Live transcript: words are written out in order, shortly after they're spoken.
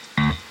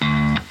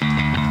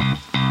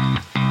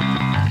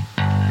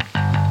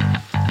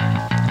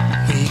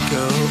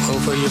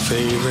for your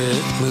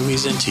favorite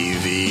movies and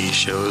TV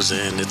shows,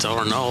 and it's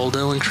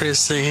Arnaldo and Chris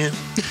saying,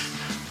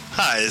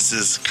 Hi, this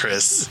is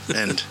Chris,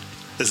 and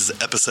this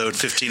is episode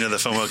 15 of the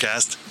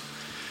FOMOcast.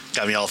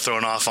 Got me all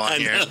thrown off on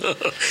here. Want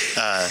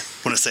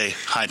to say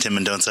hi, Tim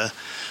Mendonça.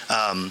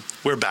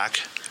 We're back.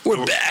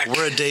 We're back.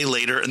 We're a day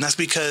later, and that's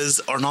because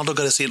Arnaldo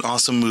got to see an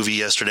awesome movie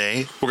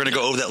yesterday. We're going to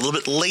go over that a little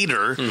bit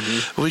later.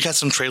 Mm-hmm. We got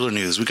some trailer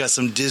news. We got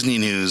some Disney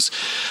news.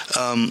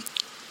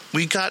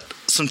 We got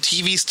some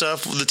TV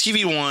stuff. The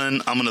TV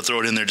one, I'm going to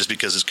throw it in there just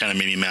because it's kind of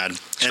made me mad.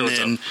 Sure,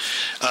 and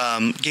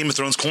then Game of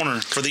Thrones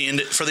corner for the end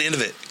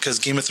of it, because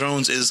Game of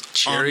Thrones is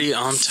cherry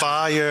on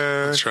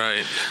fire. That's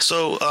right.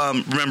 So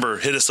remember,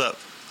 hit us up.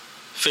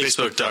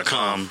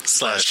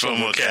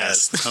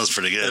 Facebook.com/FOMOcast. That was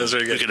pretty good. That was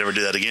very good. We could never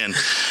do that again.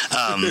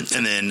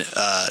 And then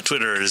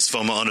Twitter is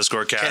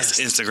FOMO_cast.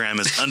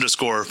 Instagram is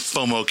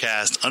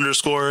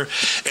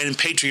 _FOMOcast_. And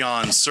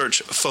Patreon,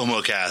 search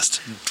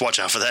FOMOcast. Watch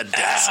out for that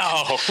desk.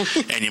 Ow.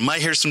 And you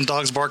might hear some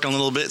dogs barking a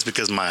little bit. It's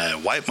because my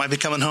wife might be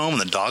coming home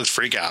and the dogs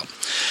freak out.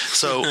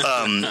 So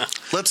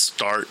let's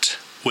start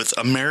with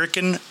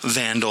American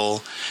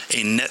Vandal,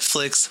 a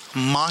Netflix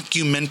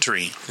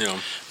mockumentary. Yeah.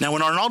 Now,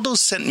 when Arnaldo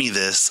sent me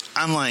this,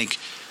 I'm like,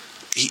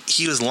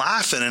 he was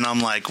laughing, and I'm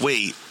like,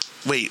 wait,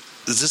 is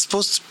this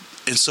supposed to...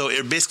 And so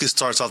it basically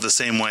starts off the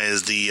same way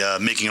as the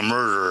Making a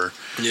Murderer.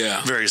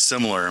 Yeah. Very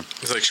similar.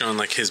 It's like showing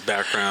like his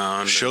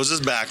background. Shows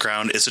his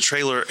background. It's a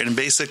trailer, and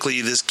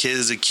basically this kid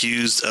is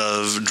accused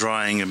of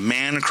drawing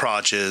man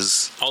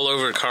crotches all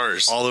over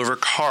cars.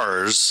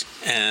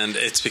 And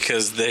it's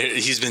because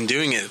he's been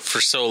doing it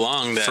for so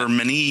long that... For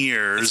many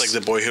years. It's like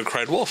The Boy Who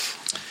Cried Wolf.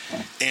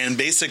 And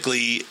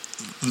basically,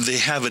 they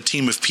have a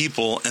team of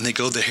people, and they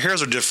go, the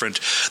hairs are different.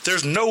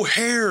 There's no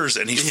hairs.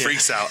 And he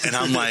freaks out. And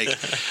I'm like,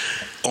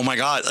 oh, my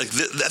God. Like,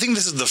 I think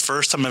this is the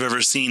first time I've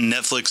ever seen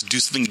Netflix do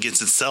something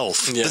against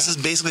itself. Yeah. This is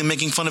basically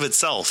making fun of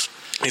itself.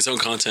 Its own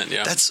content,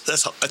 yeah.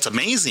 That's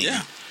amazing.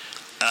 Yeah.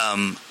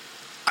 I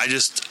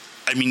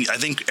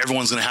think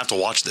everyone's going to have to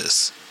watch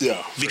this.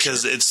 Yeah.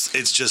 Because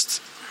it's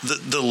just...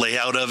 The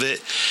layout of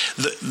it,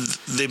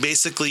 they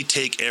basically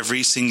take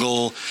every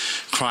single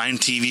crime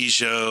TV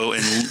show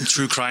and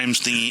true crime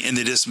thingy, and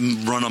they just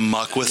run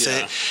amok with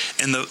it.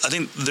 And I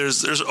think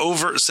there's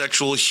overt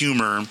sexual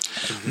humor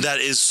that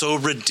is so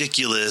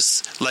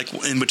ridiculous. Like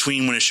in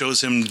between when it shows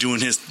him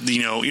doing his,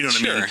 you know what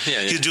I mean?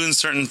 Yeah. He's doing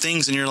certain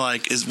things, and you're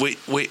like,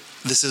 wait,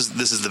 this is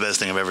the best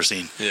thing I've ever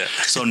seen. Yeah.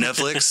 So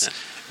Netflix,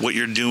 what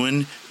you're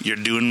doing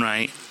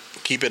right.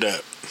 Keep it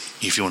up.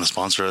 If you want to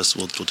sponsor us,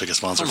 we'll take a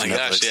sponsor from Netflix. Oh my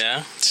gosh,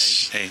 yeah.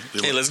 Hey,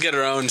 let's get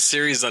our own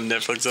series on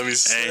Netflix. That'd be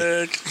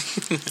sick.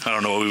 I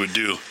don't know what we would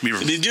do.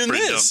 We'd be doing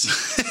this.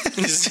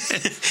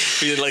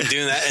 We'd like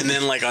doing that, and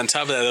then like on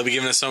top of that, they'll be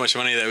giving us so much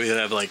money that we'd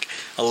have like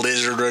a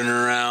lizard running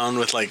around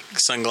with like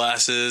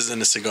sunglasses and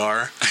a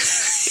cigar.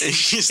 And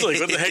he's like,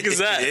 "What the heck is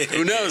that?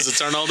 Who knows?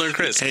 It's Arnaldo and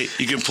Chris." Hey,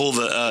 you can pull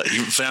the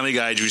Family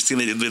Guy. Did you see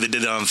they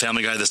did that on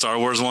Family Guy, the Star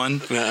Wars one?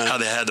 How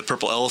they had the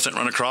purple elephant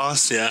run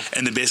across? Yeah.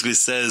 And it basically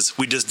says,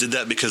 "We just did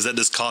that because that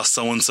just cost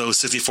so and so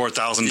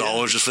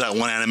 $64,000 just for that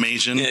one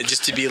animation." Yeah,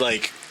 just to be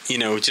like,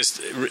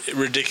 just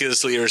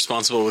ridiculously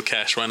irresponsible with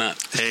cash. Why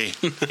not? Hey,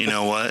 you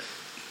know what?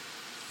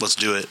 Let's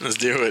do it. Let's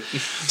do it.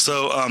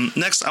 So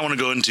next, I want to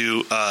go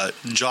into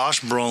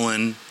Josh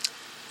Brolin,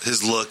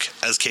 his look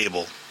as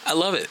Cable. I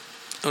love it.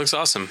 It looks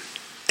awesome.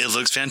 It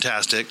looks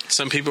fantastic.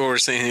 Some people were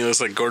saying he looks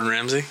like Gordon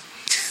Ramsay.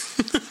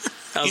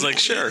 I was like,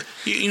 sure.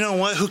 You know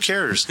what? Who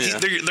cares? Yeah.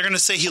 They're going to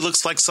say he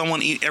looks like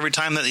someone every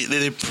time that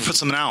they put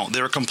something out.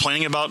 They were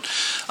complaining about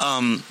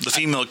the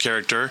female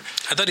character.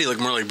 I thought he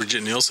looked more like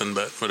Brigitte Nielsen,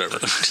 but whatever.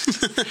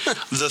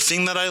 The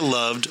thing that I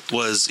loved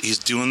was he's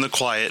doing the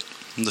quiet,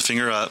 the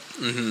finger up.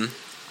 Mm-hmm.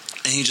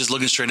 And he's just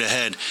looking straight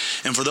ahead.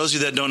 And for those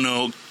of you that don't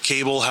know,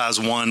 Cable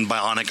has one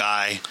bionic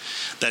eye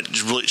that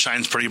really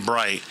shines pretty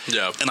bright.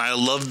 Yeah. And I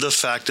love the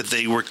fact that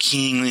they were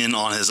keying in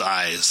on his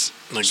eyes.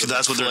 Like so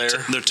that's what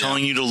they're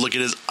telling you to look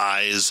at his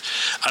eyes.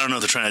 I don't know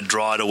if they're trying to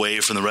draw it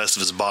away from the rest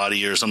of his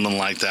body or something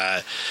like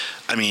that.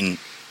 I mean,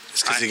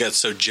 it's because he got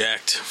so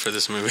jacked for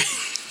this movie.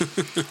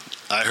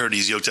 I heard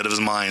he's yoked out of his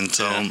mind.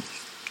 So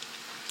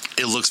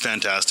it looks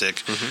fantastic.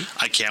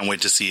 Mm-hmm. I can't wait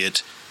to see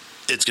it.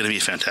 It's going to be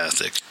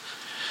fantastic.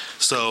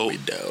 So,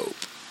 dope.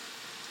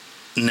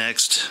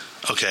 Next,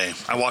 okay,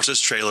 I watched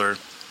this trailer.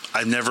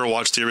 I've never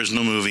watched the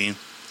original movie,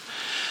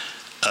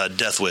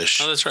 Death Wish.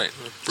 Oh, that's right.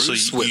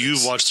 Bruce Willis.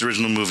 You've watched the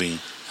original movie.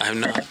 I have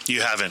not.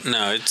 You haven't?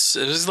 No, it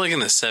was like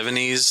in the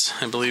 70s,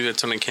 I believe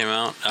it's when it came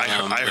out.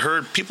 I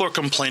heard people are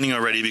complaining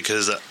already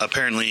because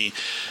apparently...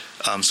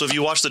 so if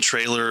you watch the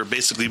trailer,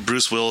 basically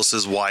Bruce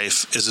Willis's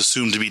wife is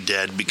assumed to be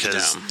dead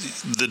because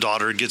the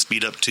daughter gets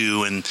beat up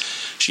too, and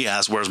she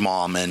asks, "Where's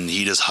mom?" and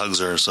he just hugs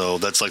her. So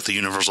that's like the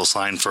universal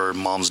sign for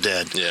mom's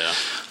dead. Yeah.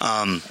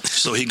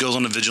 So he goes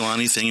on a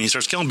vigilante thing and he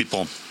starts killing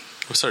people.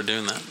 We'll start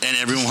doing that. And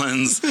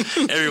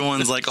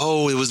everyone's like,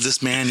 oh, it was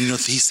this man, he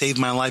saved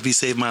my life. He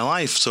saved my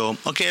life. So,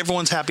 okay,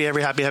 everyone's happy,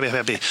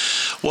 happy.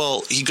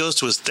 Well, he goes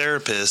to his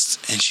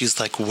therapist and she's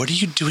like, what are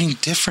you doing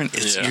different?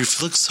 You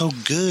look so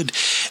good.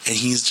 And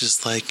he's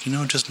just like,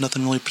 just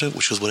nothing really,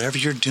 which was whatever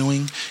you're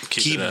doing,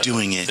 keep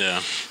doing it. Yeah.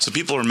 So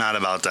people are mad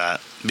about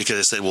that because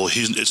they say, well,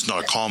 it's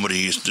not a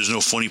comedy. There's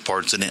no funny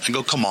parts in it. I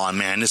go, come on,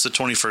 man. It's the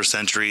 21st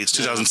century. It's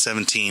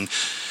 2017.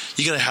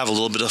 You got to have a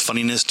little bit of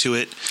funniness to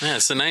it. Yeah,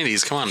 it's the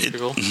 90s. Come on,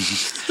 people.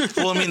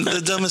 Well, I mean, the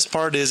dumbest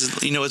part is,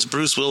 it's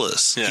Bruce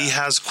Willis. Yeah. He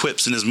has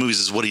quips in his movies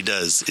is what he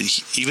does.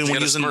 Even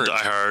when he's in Die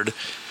Hard,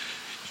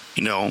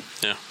 Yeah.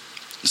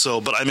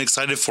 So, but I'm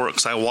excited for it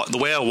because the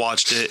way I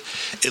watched it,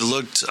 it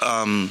looked,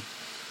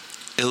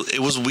 it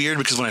was weird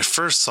because when I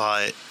first saw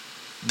it,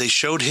 they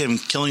showed him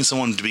killing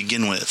someone to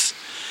begin with.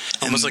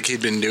 Almost like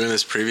he'd been doing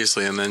this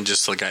previously, and then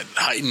just like got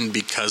heightened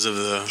because of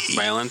the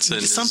violence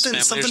and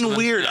something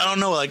weird. Yeah. I don't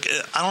know. I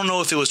don't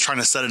know if it was trying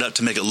to set it up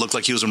to make it look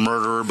like he was a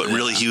murderer, but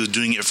really he was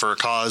doing it for a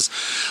cause.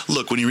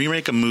 Look, when you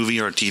remake a movie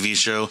or a TV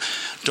show,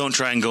 don't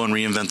try and go and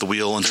reinvent the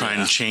wheel and try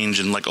and change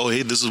and like, oh,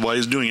 hey, this is why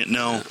he's doing it.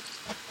 No. Yeah.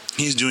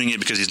 He's doing it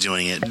because he's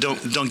doing it.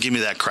 Don't give me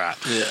that crap.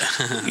 Yeah.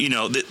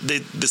 They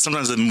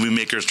sometimes the movie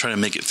makers try to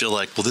make it feel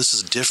like, well, this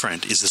is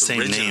different. It's the same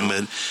original name,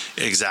 but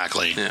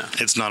exactly. Yeah.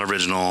 It's not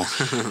original.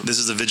 This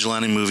is a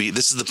vigilante movie.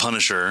 This is The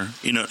Punisher.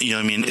 You know what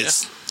I mean? Yeah.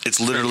 It's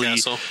literally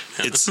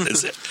it's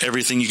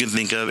everything you can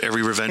think of.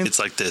 Every revenge. It's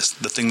like this.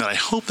 The thing that I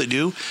hope they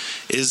do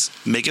is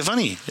make it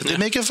funny. If they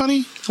make it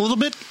funny a little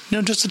bit,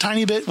 just a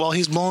tiny bit while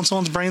he's blowing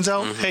someone's brains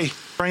out. Hey,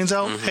 brains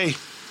out. Hey.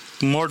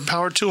 More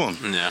power to him.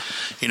 Yeah.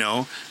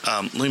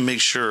 Let me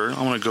make sure.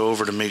 I want to go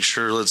over to make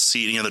sure. Let's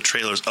see any other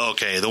trailers.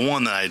 Okay, the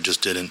one that I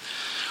just didn't.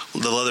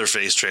 The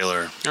Leatherface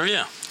trailer. Oh,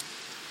 yeah.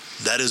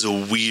 That is a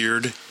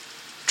weird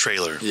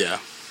trailer. Yeah.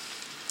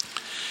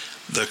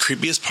 The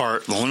creepiest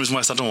part, the only reason why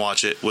I stopped to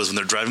watch it was when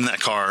they're driving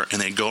that car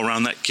and they go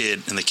around that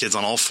kid and the kid's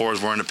on all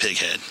fours wearing a pig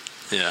head.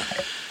 Yeah.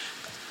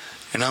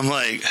 And I'm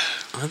like,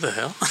 what the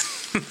hell?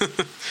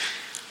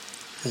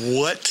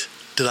 What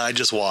did I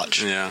just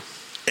watch? Yeah.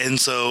 And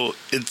so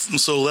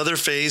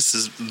Leatherface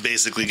is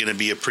basically going to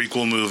be a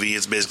prequel movie.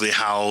 It's basically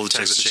how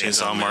Texas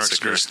Chainsaw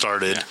Massacre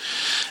started. Yeah.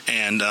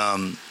 And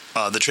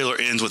the trailer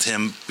ends with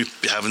him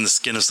having the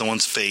skin of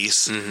someone's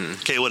face.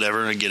 Mm-hmm. Okay,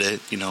 whatever. I get it.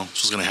 It's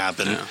what's going to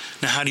happen. Yeah.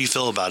 Now, how do you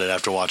feel about it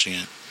after watching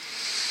it?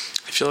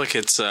 I feel like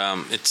it's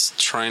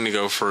trying to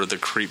go for the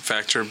creep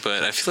factor,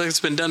 but I feel like it's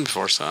been done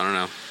before, so I don't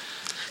know.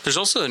 There's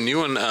also a new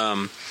one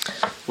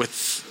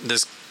with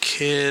this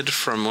kid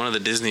from one of the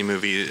Disney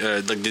movies,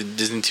 like the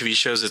Disney TV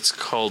shows. It's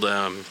called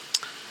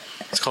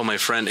My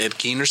Friend Ed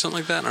Gein or something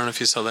like that. I don't know if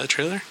you saw that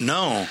trailer.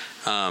 No.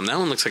 That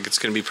one looks like it's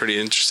going to be pretty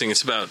interesting.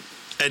 It's about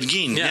Ed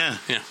Gein. Yeah.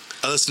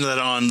 I listened to that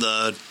on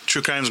the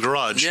True Crimes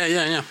Garage.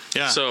 Yeah.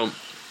 So,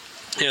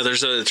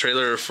 there's a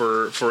trailer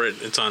for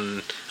it. It's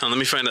on. Let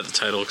me find out the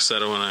title because I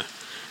don't want to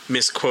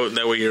misquote.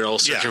 That way you're all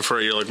searching for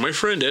it. You're like, My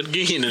Friend Ed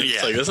Gein. And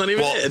it's like, that's not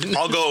even Ed.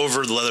 I'll go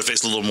over the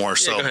Leatherface a little more.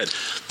 So, go ahead.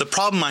 The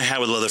problem I had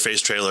with the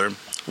Leatherface trailer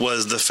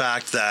was the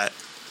fact that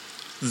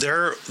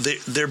they're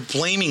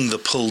blaming the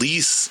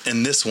police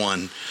in this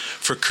one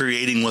for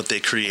creating what they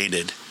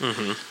created,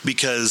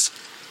 because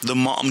the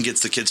mom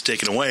gets the kids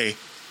taken away,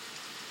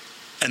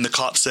 and the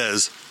cop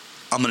says,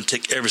 "I'm going to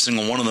take every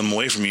single one of them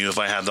away from you if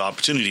I have the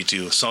opportunity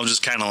to." So I'm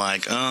just kind of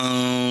like,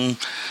 I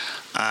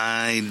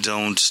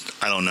don't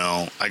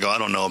know. I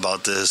don't know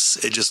about this.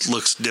 It just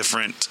looks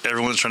different.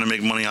 Everyone's trying to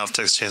make money off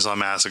Texas Chainsaw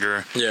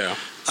Massacre. Yeah.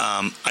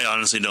 I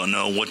honestly don't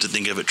know what to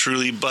think of it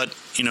truly, but,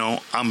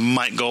 I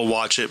might go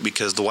watch it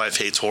because the wife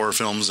hates horror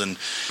films, and,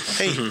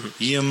 hey,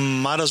 you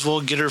might as well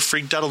get her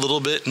freaked out a little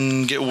bit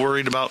and get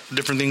worried about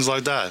different things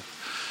like that.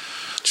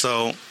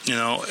 So,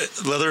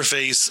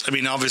 Leatherface, I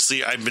mean,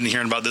 obviously, I've been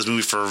hearing about this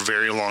movie for a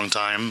very long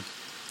time.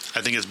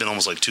 I think it's been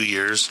almost like 2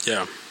 years.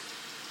 Yeah.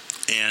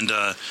 And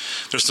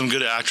there's some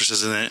good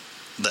actresses in it.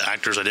 The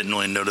actors, I didn't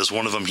really notice.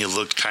 One of them, he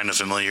looked kind of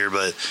familiar,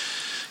 but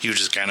he was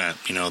just kind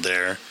of,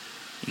 there.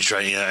 You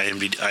try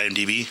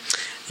IMDb?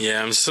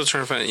 Yeah, I'm still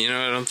trying to find it.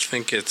 I don't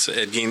think it's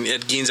Ed Gein.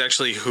 Ed Gein's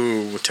actually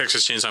who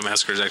Texas Chainsaw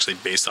Massacre is actually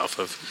based off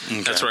of.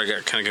 Okay. That's where I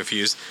got kind of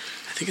confused.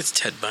 I think it's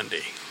Ted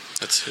Bundy.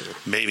 That's who.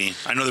 Maybe.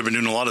 I know they've been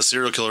doing a lot of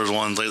serial killers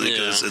ones lately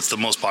because it's the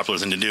most popular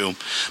thing to do.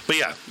 But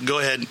yeah, go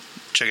ahead,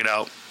 check it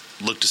out.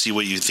 Look to see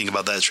what you think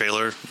about that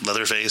trailer,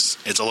 Leatherface.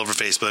 It's all over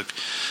Facebook.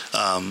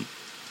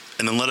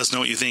 And then let us know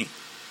what you think.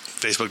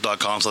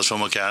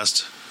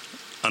 Facebook.com/FOMOcast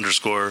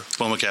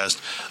 _FOMOcast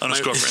 _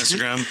 for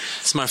Instagram.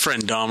 It's My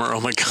Friend Dahmer.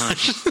 Oh my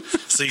gosh.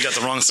 So you got the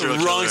wrong serial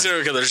killer. Wrong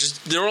serial killers.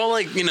 They're all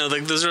like,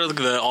 like those are like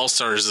the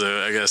all-stars,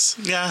 I guess.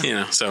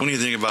 Yeah. So when do you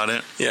think about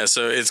it? Yeah,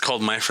 so it's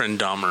called My Friend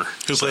Dahmer.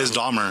 Who plays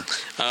Dahmer?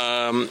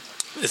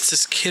 It's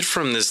this kid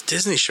from this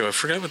Disney show. I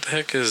forgot what the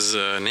heck his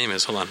name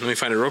is. Hold on. Let me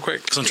find it real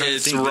quick.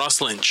 It's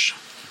Ross Lynch.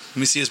 Let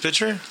me see his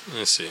picture.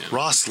 Let's see.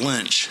 Ross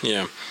Lynch.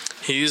 Yeah.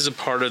 He's a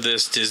part of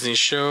this Disney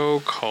show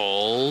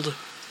called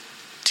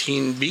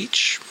Teen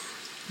Beach.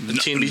 The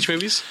Teen Beach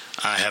movies?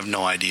 I have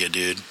no idea,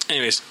 dude.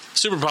 Anyways,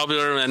 super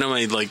popular. I know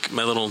my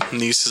little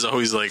niece is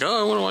always like,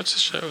 "Oh, I want to watch the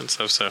show" and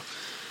stuff. So,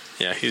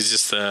 yeah, he's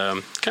just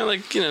kind of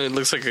like, it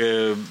looks like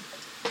a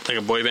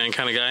boy band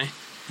kind of guy.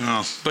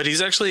 Oh, but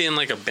he's actually in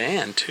like a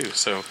band too.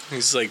 So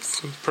he's like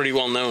pretty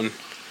well known.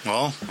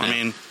 Well, I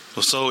mean,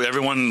 so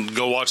everyone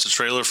go watch the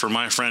trailer for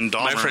My Friend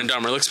Dahmer. My Friend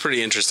Dahmer looks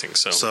pretty interesting.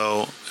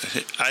 So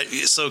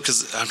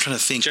because I'm trying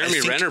to think.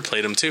 Jeremy Renner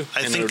played him too.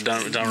 I think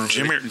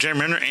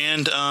Jeremy Renner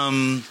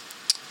and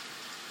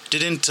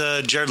didn't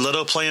Jared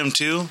Leto play him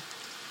too?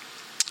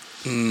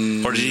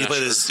 Or did he play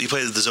this? He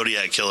played the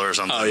Zodiac Killer or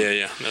something. Oh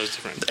yeah, that was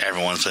different.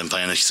 Everyone's been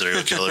playing the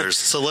serial killers.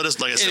 So let us,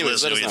 like I said, let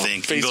us know what you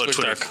think. Go to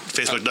Twitter,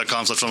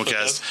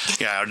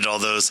 Facebook.com/FOMOcast. Yeah, I did all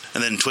those,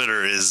 and then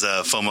Twitter is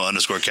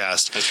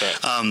FOMO_cast. That's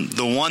right.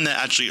 The one that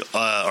actually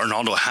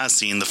Arnaldo has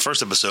seen, the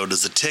first episode,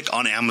 is The Tick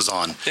on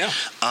Amazon. Yeah.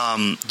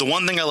 The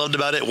one thing I loved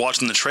about it,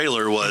 watching the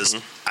trailer, was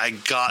I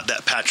got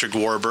that Patrick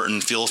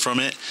Warburton feel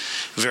from it.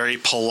 Very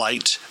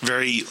polite,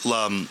 very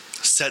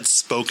set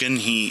spoken.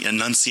 He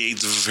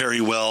enunciates very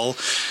well.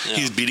 Yeah.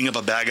 He's beating up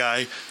a bad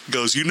guy.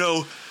 Goes, you're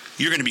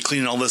going to be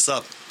cleaning all this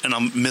up. And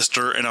I'm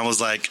Mister. And I was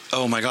like,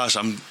 oh my gosh,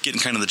 I'm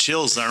getting kind of the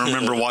chills. And I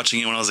remember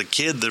watching it when I was a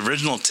kid, the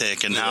original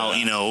Tick, and how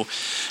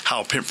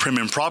how prim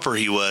and proper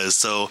he was.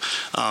 So,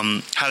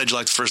 how did you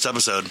like the first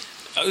episode?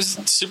 It was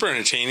super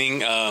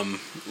entertaining.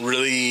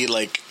 Really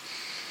like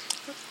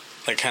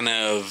kind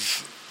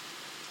of.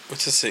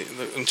 What's to say?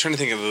 I'm trying to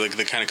think of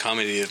the kind of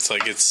comedy. It's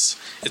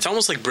it's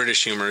almost like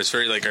British humor. It's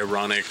very like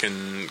ironic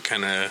and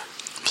kind of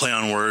play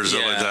on words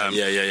like that.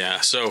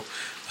 Yeah. So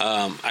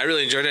I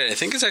really enjoyed it. I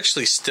think it's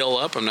actually still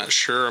up. I'm not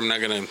sure.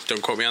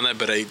 Don't quote me on that,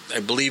 but I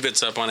believe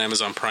it's up on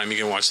Amazon Prime. You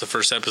can watch the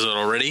first episode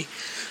already.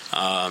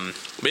 But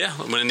yeah,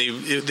 when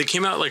they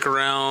came out like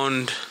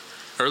around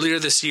earlier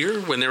this year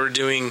when they were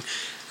doing.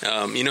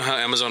 You know how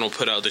Amazon will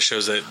put out the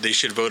shows that they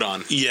should vote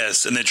on?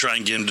 Yes, and they try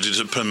and get them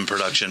to put them in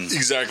production.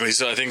 Exactly.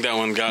 So I think that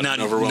one got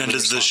an overwhelming response. Now,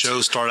 does the show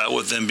start out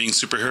with them being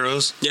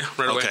superheroes? Yeah,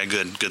 right away. Okay,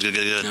 good.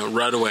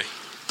 Right away.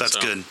 That's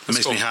good. It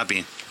makes me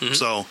happy. Mm-hmm.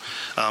 So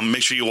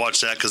make sure you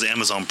watch that because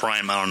Amazon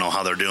Prime, I don't know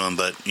how they're doing,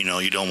 but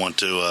you don't want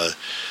to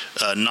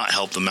not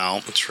help them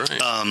out. That's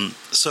right.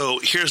 So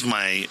here's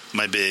my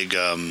big.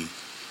 I'm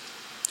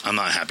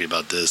not happy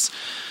about this.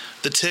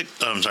 The Tick.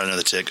 I'm sorry, not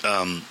the Tick.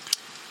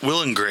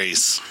 Will and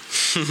Grace.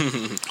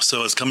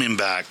 So it's coming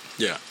back.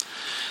 Yeah.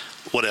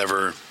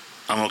 Whatever.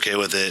 I'm okay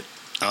with it.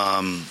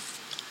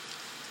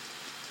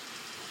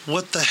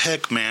 What the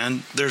heck,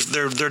 man? They're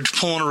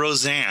pulling a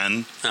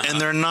Roseanne,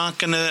 and they're not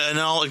going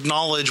to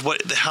acknowledge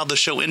how the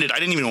show ended. I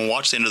didn't even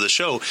watch the end of the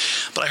show,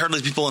 but I heard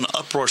these people in an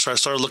uproar, so I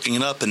started looking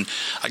it up, and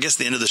I guess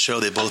the end of the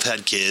show, they both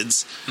had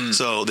kids.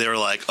 So they were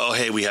like, oh,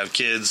 hey, we have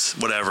kids,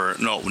 whatever.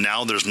 No,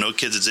 now there's no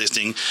kids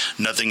existing.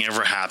 Nothing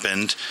ever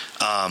happened.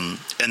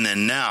 And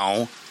then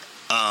now...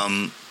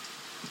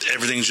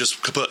 everything's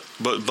just kaput.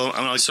 But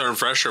I'm like starting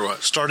fresh or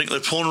what? They're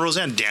pulling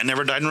Roseanne. Dan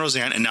never died in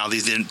Roseanne, and now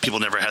these people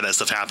never had that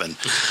stuff happen.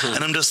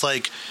 And I'm just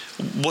like,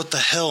 what the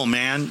hell,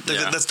 man?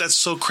 Yeah. That's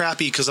so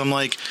crappy because I'm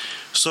like,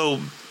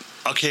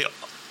 okay.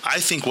 I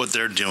think what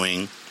they're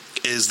doing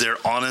is they're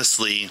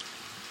honestly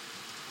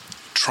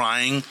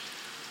trying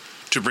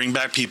to bring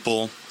back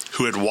people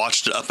who had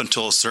watched it up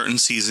until a certain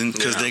season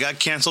because they got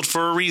canceled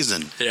for a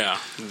reason. Yeah.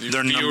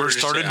 Their numbers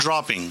started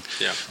dropping.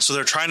 Yeah. So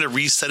they're trying to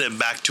reset it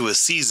back to a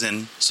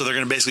season. So they're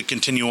going to basically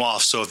continue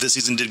off. So if this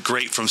season did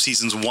great from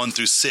seasons 1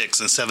 through 6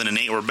 and 7 and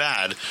 8 were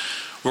bad,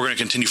 we're going to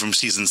continue from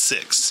season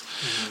 6.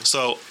 Mm-hmm.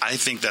 So I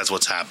think that's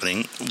what's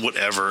happening.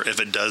 Whatever.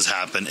 If it does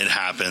happen, it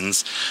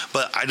happens.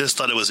 But I just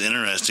thought it was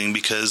interesting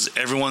because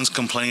everyone's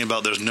complaining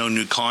about there's no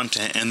new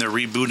content and they're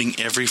rebooting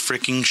every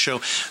freaking show.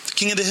 The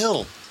King of the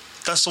Hill.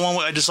 That's the one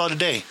I just saw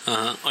today.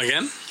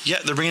 Again? Yeah,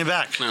 they're bringing it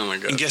back. Oh, my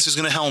God. And guess who's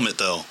going to helm it,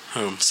 though?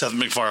 Who? Seth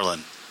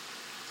MacFarlane.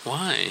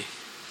 Why?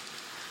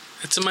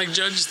 It's a Mike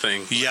Judge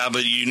thing. Yeah,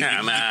 but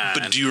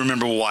but do you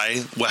remember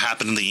what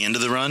happened at the end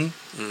of the run?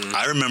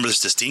 I remember this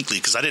distinctly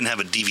because I didn't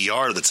have a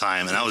DVR at the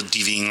time, and I was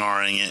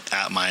DVRing it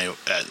at my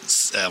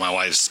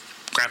wife's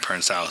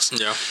grandparents' house.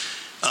 Yeah.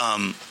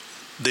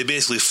 They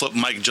basically flipped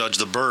Mike Judge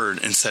the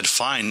bird and said,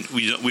 "Fine,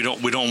 we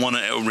don't want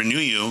to renew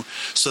you."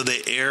 So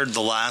they aired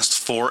the last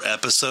 4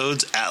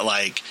 episodes at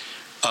like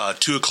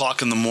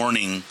 2:00 in the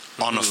morning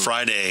on a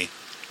Friday.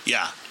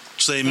 Yeah,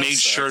 so they made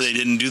sure they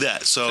didn't do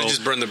that. So they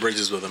just burned the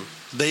bridges with them.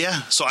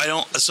 So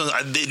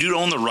they do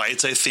own the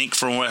rights, I think,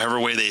 for whatever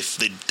way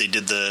they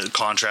did the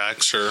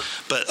contract. Sure,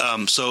 but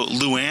so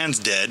Luann's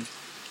dead.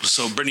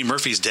 So Brittany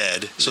Murphy's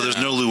dead, so there's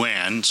no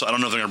Luann. So I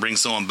don't know if they're going to bring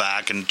someone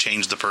back and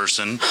change the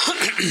person.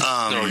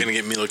 Are we going to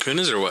get Mila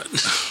Kunis or what?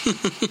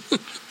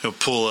 He'll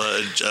pull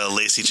a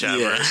Lacey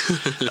Chabert.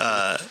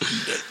 Yeah.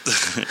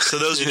 So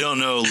those who don't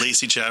know,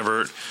 Lacey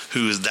Chabert,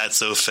 who's That's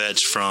So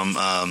Fetch from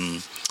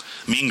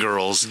Mean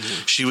Girls,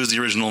 she was the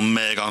original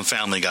Meg on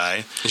Family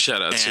Guy.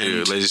 Shout out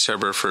to Lacey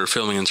Chabert for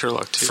filming in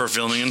Turlock, too. For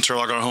filming in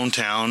Turlock, our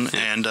hometown.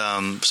 Yeah. And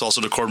it's also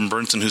to Corbin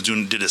Burnson, who's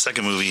did a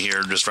second movie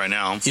here just right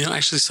now. I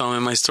actually saw him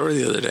in my store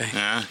the other day.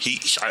 Yeah.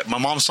 My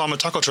mom saw him at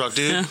Taco Truck,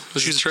 dude. Yeah, it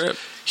was a trip.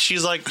 she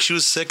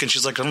was sick, and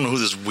she's like, I don't know who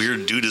this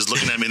weird dude is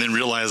looking at me, and then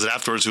realized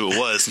afterwards who it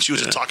was, and she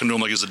was just talking to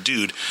him like he was a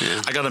dude.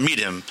 Yeah. I got to meet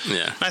him.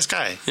 Yeah. Nice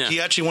guy. Yeah.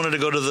 He actually wanted to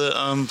go to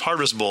the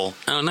Harvest Bowl.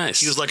 Oh, nice.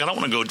 He was like, I don't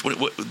want to go.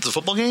 What, the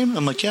football game?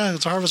 I'm like, yeah,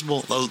 it's a Harvest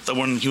Bowl. That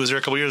when he was there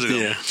a couple years ago.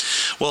 Yeah.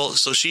 Well,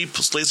 so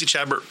Lacey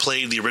Chabert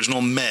played the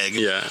original Meg.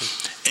 Yeah.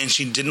 And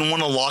she didn't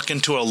want to lock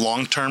into a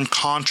long-term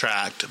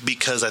contract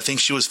because I think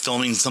she was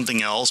filming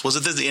something else. Was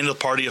it at the end of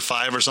Party of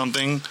Five or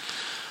something?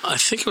 I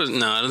think it was.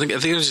 No, I don't think. I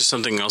think it was just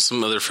something else.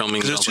 Some other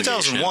filming. It was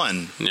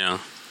 2001. Yeah.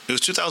 It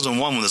was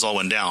 2001 when this all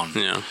went down.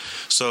 Yeah.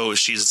 So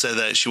she said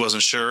that she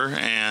wasn't sure,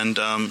 and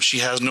she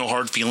has no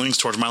hard feelings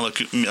towards Mila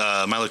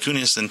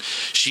Kunis, and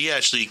she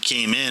actually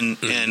came in,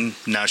 and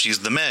now she's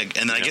the Meg.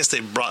 And then I guess they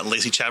brought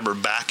Lacey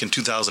Chabert back in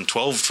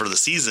 2012 for the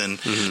season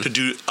to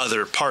do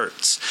other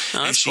parts.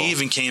 Oh, and she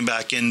even came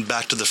back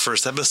to the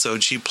first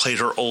episode. She played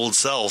her old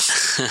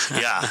self.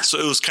 Yeah. So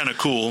it was kind of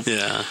cool.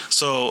 Yeah.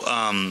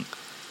 So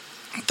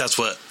that's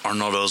what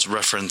Arnoldo's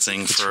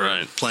referencing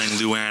for playing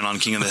Luann on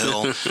King of the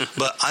Hill.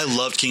 But I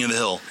love King of the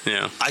Hill.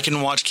 Yeah. I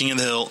can watch King of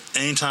the Hill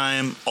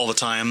anytime, all the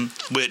time,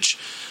 which,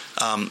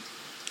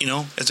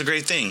 it's a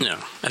great thing.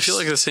 Yeah. I feel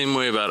like the same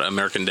way about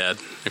American Dad.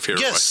 If you're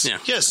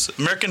Yes,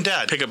 American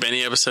Dad. Pick up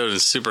any episode and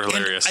it's super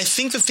hilarious. And I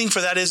think the thing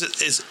for that is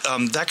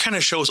that kind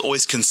of show is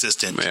always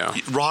consistent. Yeah.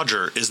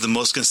 Roger is the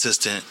most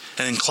consistent,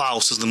 and then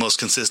Klaus is the most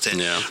consistent.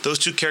 Yeah. Those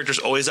two characters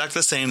always act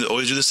the same. They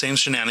always do the same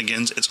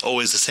shenanigans. It's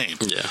always the same.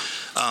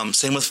 Yeah.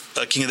 Same with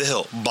King of the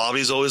Hill.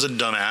 Bobby's always a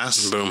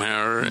dumbass.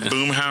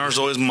 Boomhauer's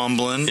always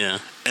mumbling. Yeah.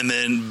 And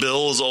then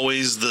Bill is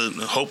always the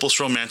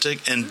hopeless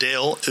romantic, and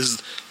Dale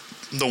is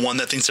the one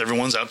that thinks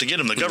everyone's out to get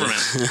him, the government,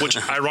 which,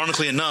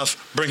 ironically enough,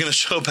 bringing the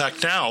show back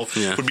now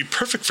would be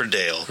perfect for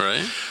Dale.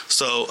 Right.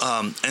 So,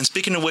 and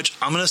speaking of which,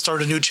 I'm going to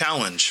start a new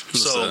challenge.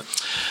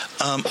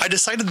 I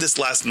decided this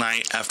last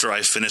night after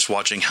I finished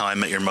watching How I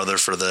Met Your Mother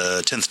for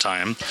the 10th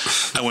time.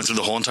 I went through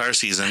the whole entire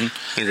season.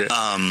 Okay.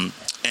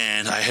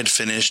 And I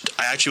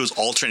actually was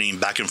alternating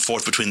back and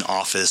forth between The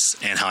Office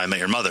and How I Met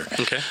Your Mother.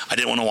 Okay. I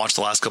didn't want to watch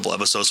the last couple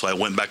episodes, so I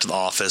went back to The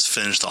Office,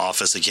 finished The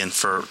Office again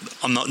for,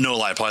 no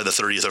lie, probably the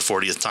 30th or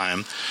 40th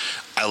time.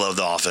 I love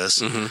The Office.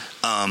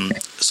 Mm-hmm.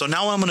 So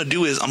now what I'm going to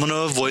do is I'm going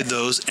to avoid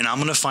those, and I'm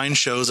going to find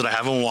shows that I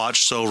haven't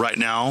watched. So right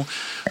now,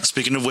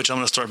 speaking of which, I'm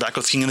going to start back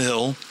with King of the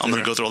Hill. I'm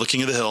going to go through all the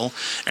King of the Hill,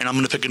 and I'm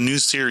going to pick a new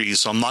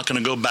series. So I'm not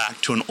going to go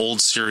back to an old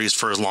series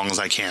for as long as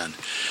I can.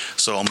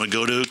 So I'm going to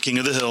go to King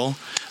of the Hill.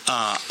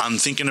 I'm going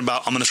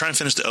to try and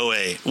finish the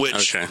OA,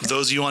 which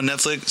those of you on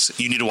Netflix,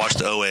 you need to watch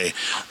the OA.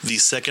 The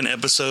second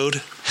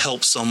episode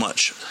helps so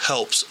much.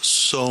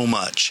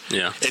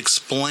 Yeah.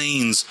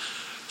 Explains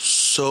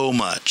so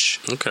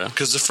much. Okay.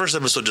 Because the first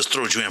episode just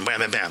throws you in, bam,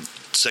 bam, bam.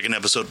 Second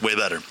episode, way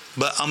better.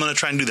 But I'm going to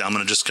try and do that. I'm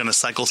going to just kind of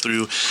cycle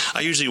through.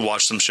 I usually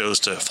watch some shows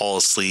to fall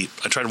asleep.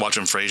 I tried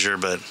watching Frasier,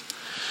 but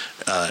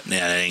I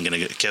ain't going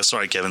to get...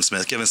 Sorry, Kevin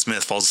Smith. Kevin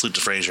Smith falls asleep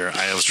to Frasier.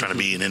 I was trying to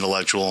be an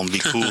intellectual and be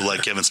cool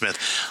like Kevin Smith.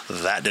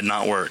 That did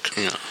not work.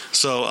 Yeah.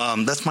 So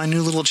that's my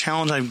new little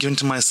challenge I've given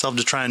to myself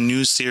to try a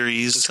new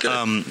series.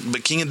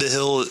 But King of the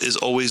Hill is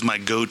always my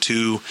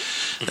go-to.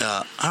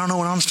 I don't know,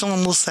 when I'm feeling a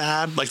little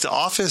sad, like The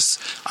Office,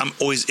 I'm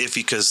always iffy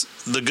because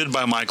the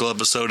Goodbye Michael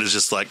episode is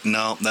just like,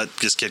 no, that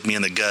just kicked me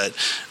in the gut.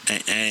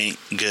 It ain't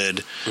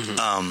good.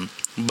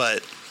 Mm-hmm.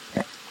 But...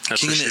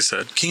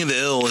 King of the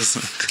Hill is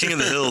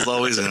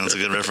always, it's a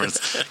good reference.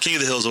 King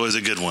of the Hill is always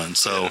a good one.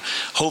 So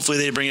hopefully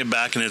they bring it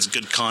back and it's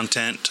good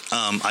content.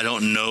 I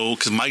don't know,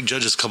 because Mike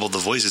Judge is a couple of the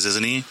voices,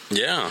 isn't he?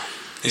 Yeah.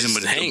 He's in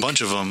a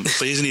bunch of them.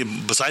 But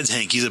besides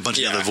Hank, he's a bunch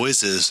of other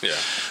voices. Yeah.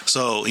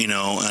 So,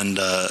 and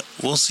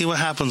we'll see what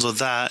happens with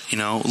that.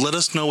 Let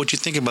us know what you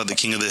think about the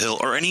King of the Hill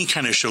or any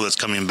kind of show that's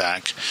coming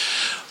back.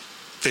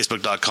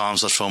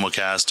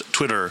 Facebook.com/FOMOcast,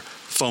 Twitter,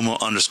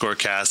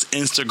 FOMO_cast,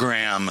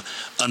 Instagram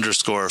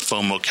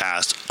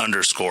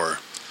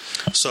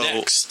 _FOMOcast_. So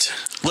next,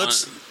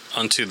 let's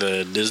onto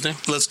the Disney.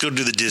 Let's go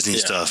do the Disney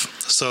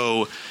stuff.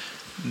 So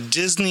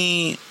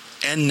Disney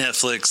and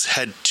Netflix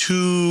had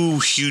two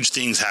huge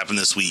things happen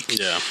this week.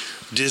 Yeah.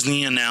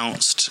 Disney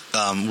announced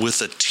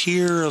with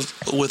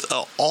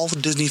all the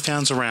Disney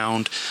fans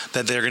around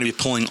that they're going to be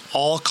pulling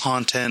all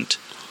content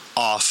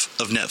off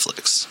of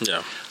Netflix.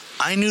 Yeah.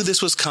 I knew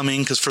this was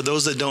coming because for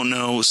those that don't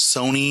know,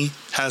 Sony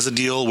has a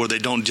deal where they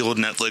don't deal with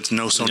Netflix.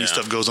 No Sony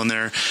stuff goes on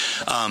there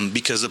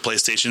because of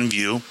PlayStation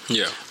Vue.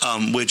 Yeah.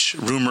 Which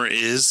rumor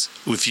is,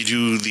 if you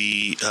do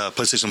the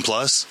PlayStation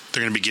Plus,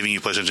 they're going to be giving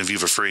you PlayStation Vue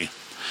for free.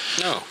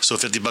 No. So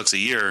 $50 a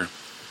year,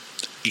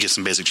 you get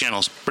some basic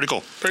channels. Pretty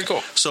cool.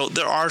 So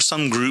there are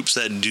some groups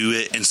that do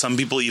it, and some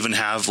people even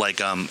have, I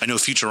know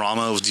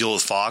Futurama was deal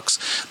with Fox.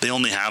 They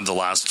only have the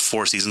last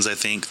 4 seasons, I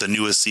think. The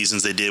newest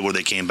seasons they did where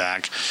they came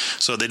back.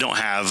 So they don't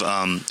have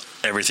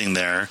everything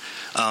there.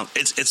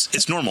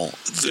 It's normal.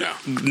 Yeah.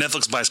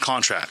 Netflix buys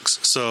contracts.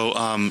 So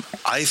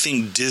I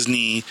think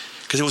Disney,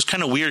 because it was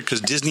kind of weird because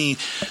Disney...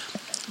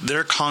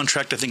 Their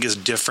contract, I think, is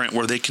different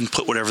where they can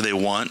put whatever they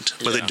want,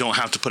 but they don't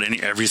have to put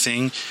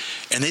everything.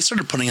 And they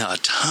started putting out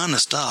a ton of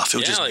stuff. It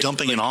was just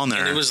dumping it on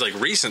there. And it was like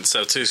recent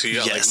stuff too. So you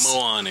got like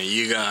Moana,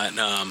 you got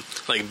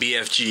like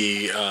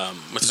BFG,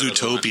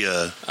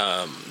 Zootopia,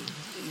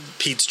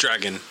 Pete's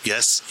Dragon.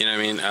 Yes. You know what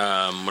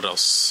I mean? What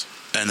else?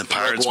 And the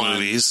Pirates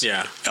movies.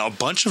 Yeah. A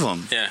bunch of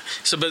them. Yeah.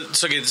 So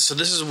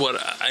this is what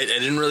I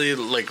didn't really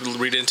like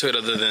read into it,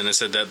 other than it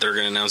said that they're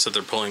going to announce that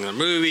they're pulling their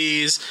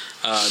movies,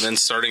 then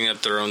starting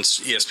up their own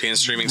ESPN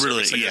streaming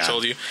service, like I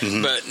told you.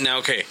 Mm-hmm. But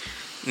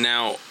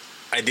now,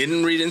 I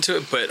didn't read into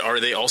it, but are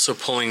they also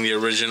pulling the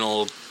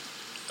original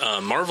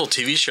Marvel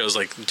TV shows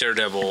like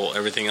Daredevil,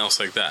 everything else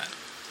like that?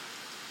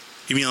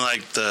 You mean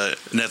like the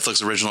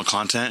Netflix original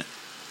content?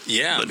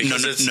 Yeah,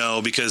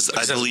 because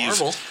I believe,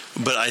 Marvel.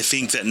 But I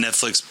think that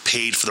Netflix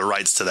paid for the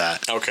rights to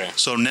that. Okay,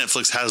 so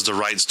Netflix has the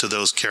rights to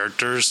those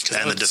characters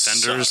and the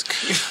Defenders.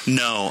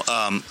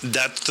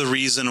 That's the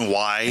reason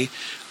why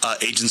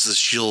Agents of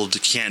S.H.I.E.L.D.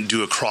 can't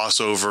do a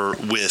crossover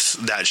with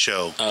that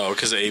show. Oh,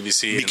 because of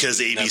ABC. Because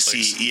ABC,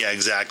 Netflix. Yeah,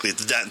 exactly.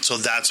 So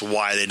that's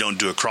why they don't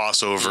do a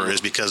crossover,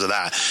 is because of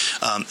that.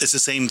 It's the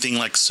same thing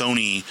like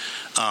Sony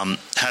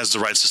has the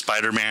rights to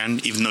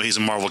Spider-Man, even though he's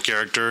a Marvel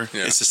character.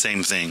 Yeah. It's the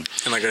same thing.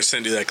 And like I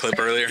sent you that clip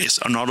earlier? Yes,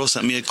 Arnaldo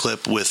sent me a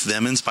clip with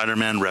them and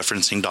Spider-Man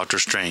referencing Doctor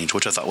Strange,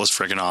 which I thought was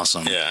freaking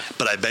awesome. Yeah.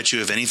 But I bet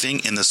you, if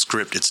anything, in the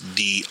script, it's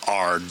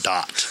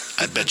Dr.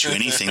 I bet you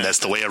anything, that's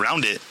the way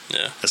around it.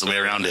 Yeah. That's the way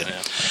around it.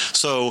 Yeah.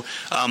 So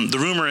the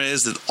rumor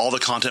is that all the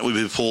content will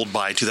be pulled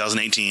by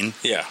 2018.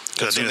 Yeah.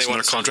 Because I think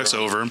their contract's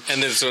over.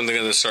 And that's when they're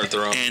going to start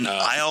their own. And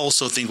I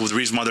also think the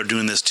reason why they're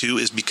doing this too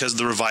is because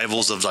the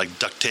revivals of like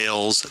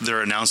DuckTales.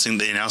 They announced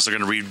they're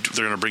going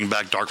to bring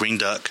back Darkwing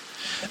Duck,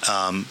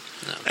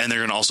 and they're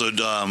going to also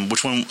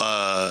which one?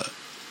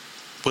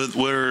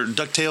 Where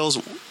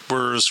DuckTales?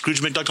 Were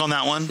Scrooge McDuck on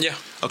that one? Yeah.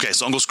 Okay,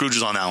 so Uncle Scrooge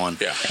is on that one.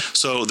 Yeah.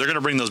 So they're going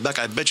to bring those back.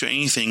 I bet you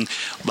anything,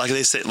 like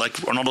they said,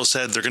 like Arnaldo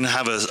said, they're going to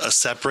have a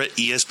separate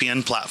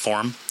ESPN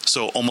platform.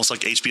 So almost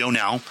like HBO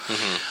Now.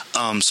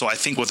 Mm-hmm. So I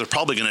think what they're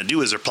probably going to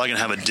do is they're probably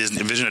going to have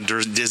a version of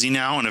Disney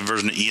Now and a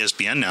version of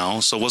ESPN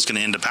Now. So what's going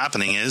to end up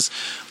happening is,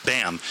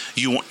 bam,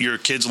 you want your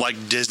kids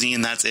like Disney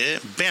and that's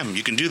it. Bam,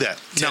 you can do that.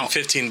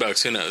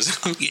 $15, who knows?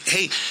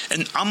 Hey,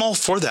 and I'm all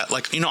for that.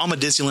 Like, I'm a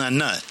Disneyland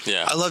nut.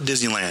 Yeah. I love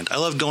Disneyland. I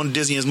love going to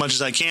Disney as much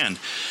as I can.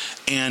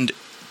 And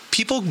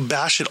people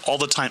bash it all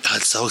the time. Oh,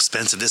 it's so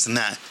expensive, this and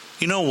that.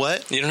 You know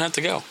what? You don't have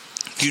to go.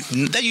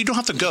 You don't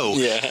have to go.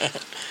 Yeah.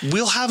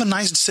 We'll have a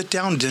nice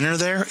sit-down dinner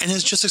there, and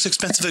it's just as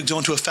expensive as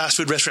going to a fast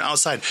food restaurant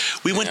outside.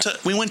 We went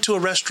to a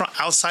restaurant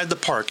outside the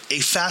park, a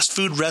fast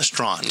food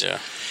restaurant. Yeah.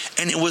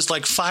 And it was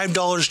like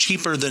 $5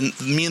 cheaper than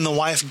me and the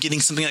wife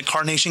getting something at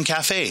Carnation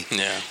Cafe.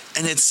 Yeah.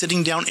 And it's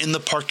sitting down in the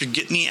park. You're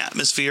getting the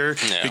atmosphere.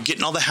 Yeah. You're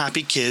getting all the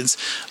happy kids.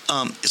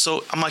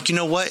 So I'm like, you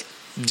know what?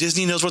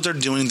 Disney knows what they're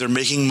doing. They're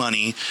making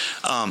money.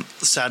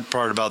 Sad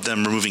part about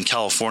them removing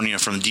California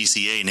from the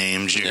DCA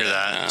name. Did you hear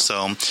that? Yeah.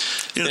 So,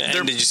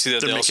 did you see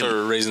that they also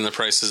are raising the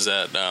prices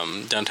at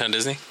Downtown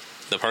Disney?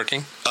 The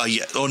parking?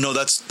 Yeah. Oh no,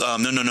 that's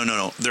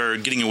no. They're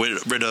getting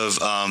rid of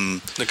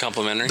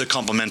the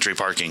complimentary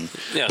parking.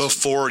 Yes.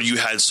 Before you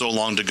had so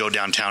long to go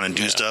downtown and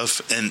do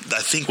stuff, and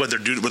I think what they're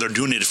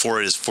doing it for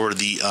is for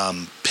the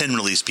pin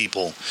release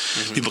people.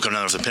 Mm-hmm. People come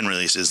down with the pin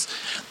releases.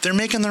 They're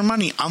making their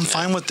money. I'm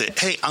fine with it.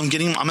 Hey, I'm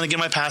going to get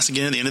my pass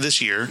again at the end of this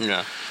year.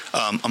 Yeah.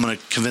 I'm going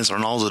to convince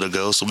Arnaldo to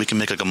go so we can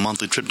make like a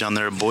monthly trip down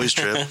there, a boys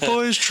trip.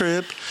 Boys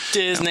trip.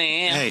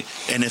 Disney. Hey,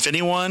 and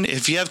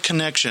if you have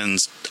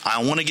connections,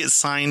 I want to get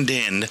signed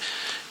in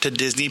to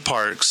Disney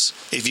parks.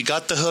 If you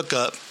got the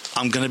hookup,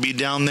 I'm going to be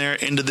down there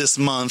into this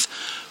month.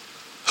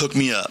 Hook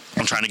me up.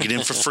 I'm trying to get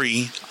in for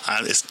free.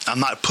 I'm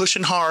not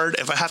pushing hard.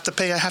 If I have to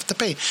pay, I have to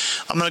pay.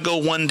 I'm going to go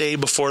one day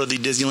before the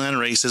Disneyland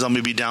races. I'm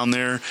going to be down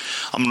there.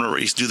 I'm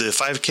going to do the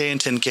 5K and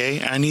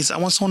 10K. And I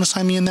want someone to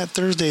sign me in that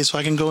Thursday so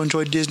I can go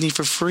enjoy Disney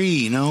for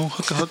free.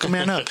 Hook a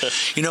man up.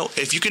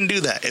 If you can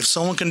do that, if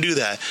someone can do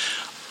that,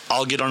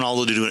 I'll get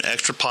Arnaldo to do an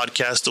extra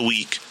podcast a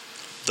week.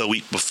 The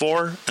week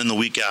before and the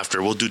week after.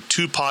 We'll do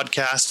 2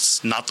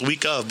 podcasts, not the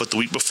week of, but the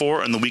week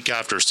before and the week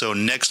after. So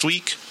next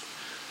week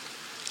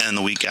and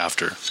the week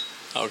after.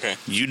 Okay.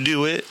 You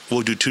do it.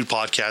 We'll do 2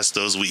 podcasts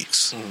those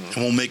weeks. And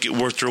we'll make it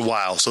worth your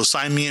while. So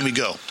sign me and we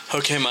go.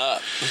 Hook him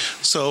up.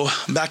 So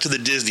back to the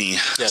Disney.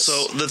 Yes.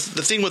 So the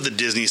thing with the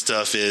Disney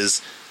stuff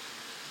is,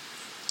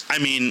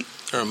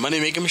 they're a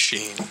money-making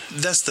machine.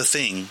 That's the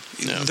thing.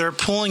 Yeah. They're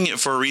pulling it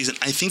for a reason.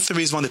 I think the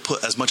reason why they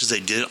put as much as they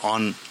did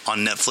on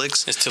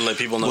Netflix is to let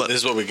people know this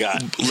is what we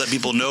got. Let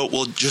people know,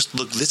 well, just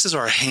look, this is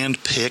our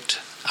hand-picked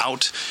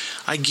out.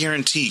 I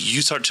guarantee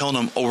you start telling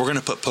them, we're going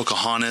to put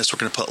Pocahontas, we're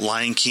going to put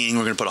Lion King,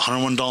 we're going to put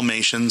 101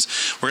 Dalmatians,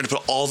 we're going to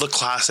put all the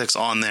classics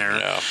on there.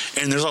 Yeah.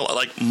 And there's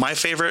my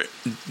favorite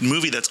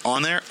movie that's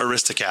on there,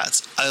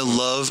 Aristocats. I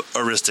love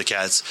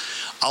Aristocats.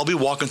 I'll be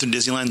walking through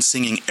Disneyland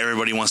singing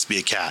Everybody Wants to Be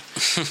a Cat.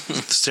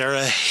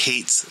 Sarah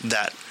hates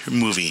that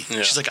movie.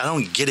 Yeah. She's like, I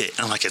don't get it.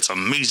 And I'm like, it's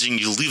amazing.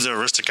 You leave the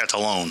Aristocats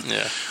alone.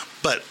 Yeah.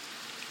 But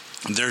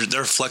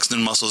they're flexing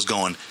their muscles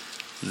going,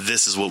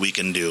 this is what we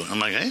can do. I'm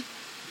like, hey.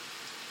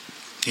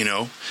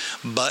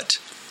 But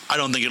I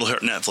don't think it'll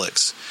hurt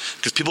Netflix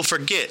because people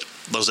forget.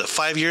 Was it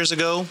 5 years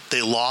ago?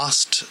 They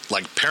lost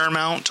like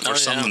Paramount or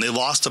something. They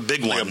lost a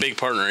big one, like a big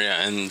partner,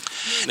 and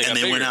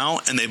they went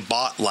out and they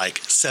bought like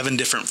 7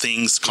 different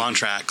things,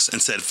 contracts,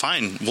 and said,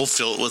 "Fine, we'll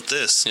fill it with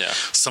this." Yeah,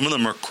 some of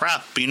them are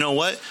crap, but you know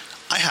what?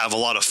 I have a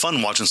lot of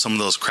fun watching some of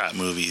those crap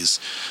movies.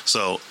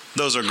 So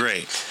those are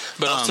great.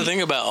 But also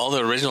think about all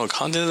the original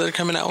content that they're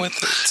coming out with.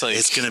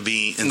 It's going to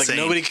be insane. Like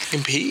nobody can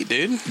compete,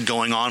 dude.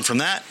 Going on from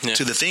that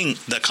to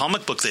the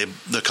comic book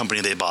the company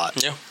they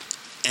bought. Yeah.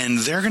 And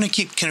they're going to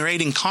keep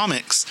creating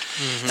comics.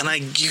 And I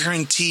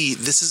guarantee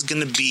this is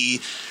going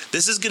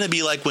to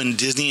be like when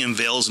Disney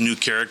unveils a new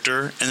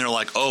character and they're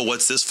like, "Oh,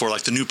 what's this for?"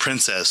 Like the new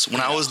princess.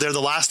 When I was there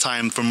the last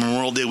time for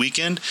Memorial Day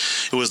weekend,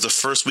 it was the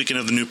first weekend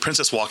of the new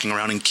princess walking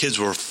around and kids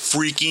were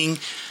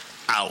freaking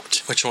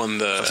out. Which one?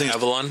 The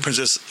Avalon?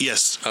 Princess,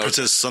 yes. Oh,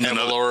 Princess something.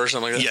 Avalor or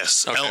something like that?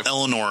 Yes. Okay.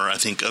 Eleanor, I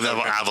think, of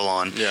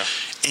Avalon. Yeah.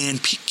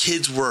 And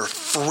kids were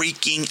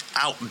freaking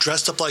out,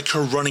 dressed up like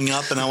her, running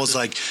up, and I was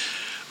like,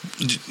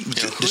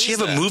 does she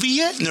have a movie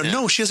yet?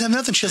 No, she doesn't have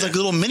nothing. She has like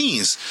little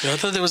minis. I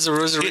thought there was the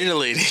Rosarita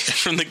lady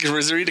from the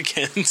Rosarita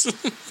Kids.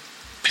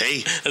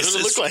 Hey, that's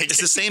what it looked like.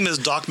 It's the same as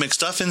Doc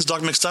McStuffins.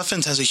 Doc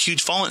McStuffins has a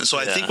huge following. So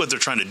I think what they're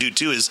trying to do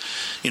too is,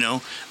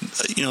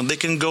 they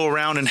can go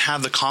around and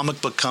have the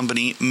comic book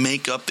company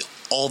make up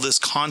all this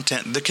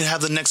content that could have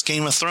the next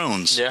Game of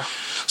Thrones. Yeah.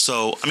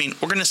 So, I mean,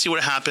 we're going to see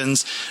what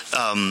happens.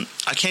 I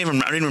don't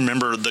even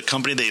remember the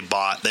company they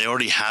bought. They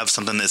already have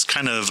something that's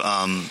kind of,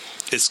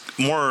 it's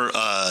more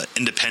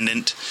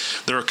independent.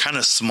 They're kind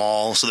of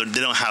small, so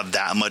they don't have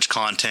that much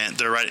content.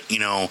 They're right,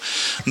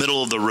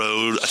 middle of the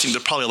road. I think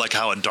they're probably like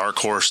how a Dark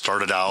Horse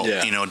started out.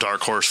 Yeah.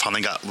 Dark Horse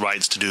finally got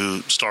rights to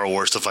do Star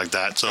Wars, stuff like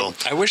that. So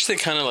I wish they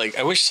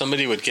I wish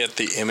somebody would get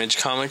the Image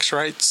Comics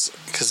rights,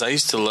 because I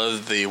used to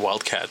love the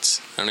Wildcats.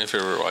 I don't know if you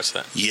ever watched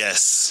that.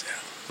 Yes.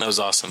 That was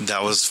awesome.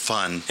 That was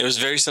fun. It was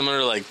very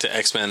similar to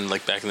X-Men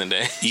back in the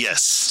day.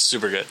 Yes.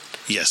 Super good.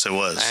 Yes, it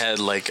was. I had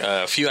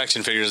a few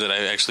action figures that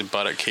I actually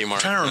bought at Kmart. I'm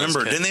trying to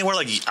remember. Didn't they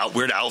wear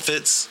weird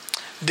outfits?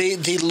 They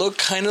look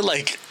kind of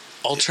like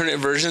alternate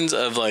versions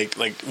of like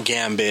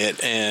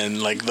Gambit and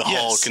the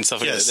Hulk and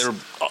stuff like that. They were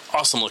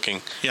awesome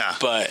looking. Yeah.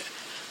 But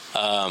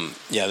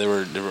they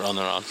were on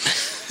their own.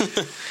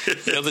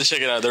 You have to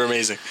check it out. They're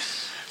amazing.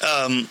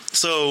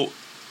 So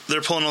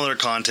they're pulling all their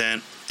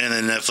content, and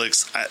then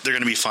Netflix, they're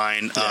going to be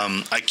fine.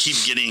 Yeah. I keep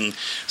getting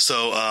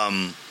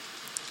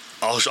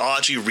I'll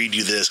actually read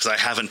you this because I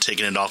haven't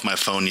taken it off my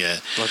phone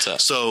yet. What's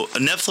that? So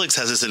Netflix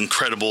has this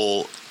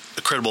incredible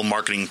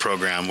marketing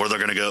program where they're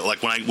going to go,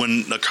 like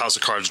when the House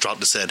of Cards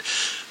dropped, it said,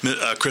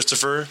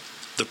 "Christopher,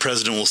 the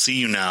president will see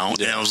you now."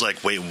 Yeah. And I was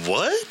like, "Wait,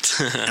 what?"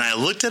 And I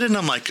looked at it and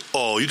I'm like,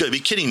 "Oh, you got to be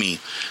kidding me."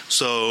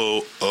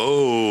 So,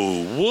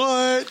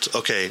 what?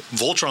 Okay,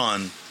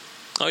 Voltron.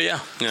 Oh, yeah.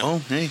 Oh,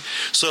 hey.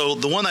 So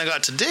the one I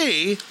got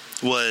today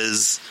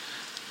was,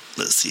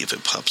 let's see if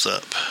it pops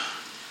up.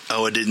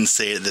 Oh, it didn't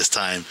say it this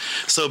time.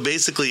 So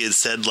basically it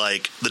said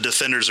the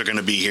Defenders are going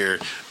to be here.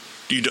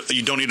 You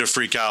don't need to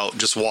freak out.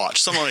 Just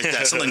watch. Something like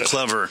that. Something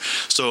clever.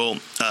 So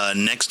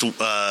next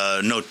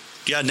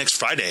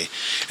Friday.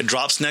 It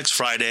drops next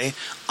Friday.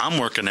 I'm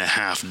working a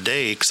half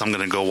day because I'm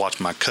going to go watch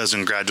my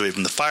cousin graduate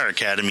from the fire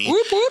academy.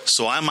 Whoop, whoop.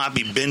 So I might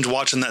be binge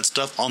watching that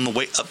stuff on the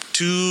way up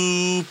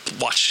to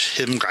watch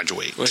him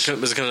graduate. Was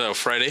it coming out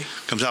Friday?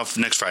 Comes out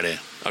next Friday.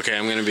 Okay,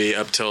 I'm going to be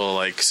up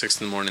till 6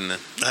 in the morning then.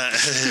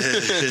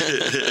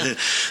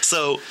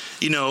 So,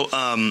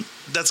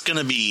 that's going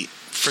to be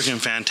freaking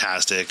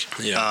fantastic.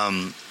 Yeah.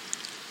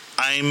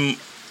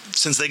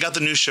 Since they got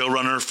the new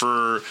showrunner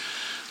for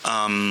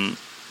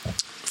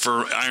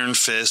Iron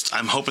Fist,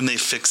 I'm hoping they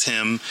fix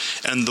him.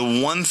 And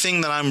the one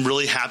thing that I'm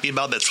really happy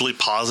about that's really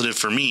positive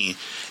for me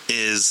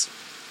is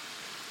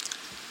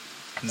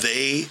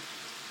they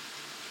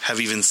have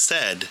even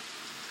said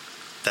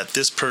that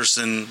this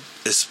person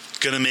is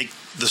going to make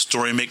the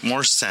story make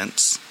more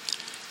sense.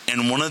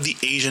 And one of the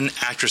Asian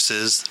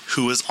actresses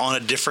who was on a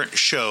different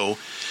show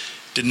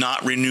did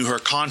not renew her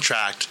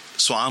contract,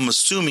 so I'm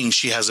assuming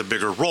she has a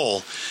bigger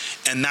role.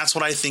 And that's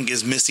what I think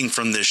is missing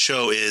from this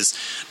show is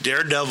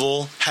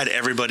Daredevil had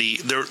everybody,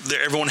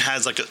 everyone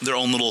has their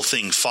own little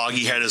thing.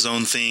 Foggy had his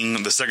own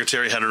thing. The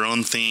secretary had her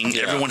own thing.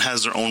 Yeah. Everyone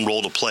has their own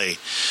role to play.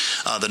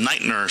 The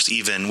night nurse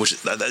even,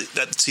 which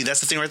that's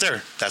the thing right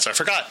there. That's what I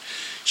forgot.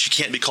 She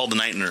can't be called the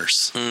night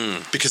nurse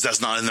because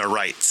that's not in their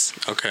rights.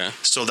 Okay.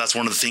 So that's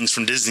one of the things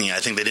from Disney. I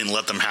think they didn't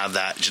let them have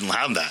that. Didn't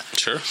have that.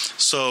 Sure.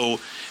 So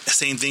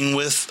same thing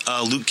with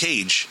Luke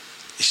Cage.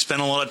 She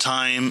spent a lot of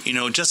time,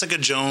 Jessica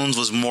Jones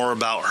was more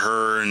about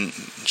her and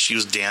she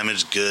was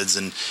damaged goods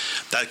and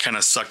that kind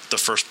of sucked the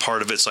first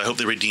part of it. So I hope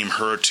they redeem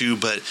her too.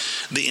 But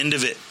the end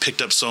of it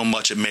picked up so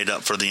much it made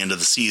up for the end of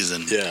the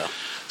season. Yeah.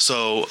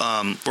 So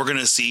we're going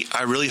to see.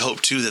 I really hope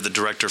too that the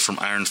director from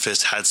Iron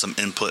Fist had some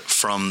input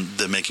from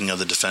the making of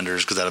the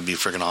Defenders because that would be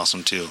freaking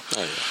awesome too.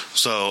 Oh, yeah.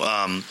 So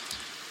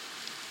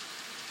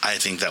I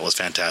think that was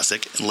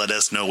fantastic. Let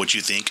us know what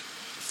you think.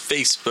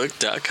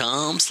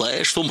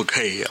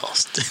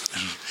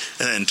 Facebook.com/FOMOcast.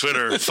 And then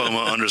Twitter,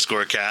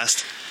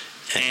 FOMO_cast.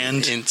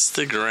 And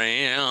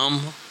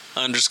Instagram.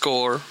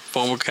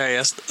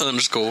 _FOMOcast_.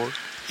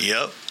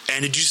 Yep.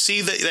 And did you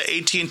see that the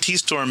AT&T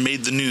store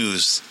made the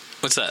news?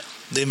 What's that?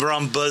 They were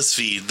on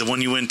BuzzFeed, the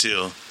one you went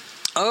to.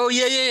 Oh,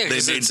 yeah. They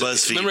made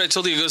BuzzFeed. Remember I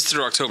told you it goes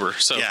through October.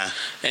 So yeah.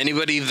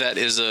 Anybody that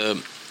is a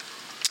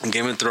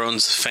Game of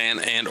Thrones fan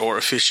and or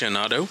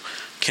aficionado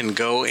can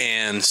go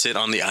and sit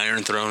on the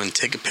Iron Throne and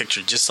take a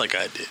picture just like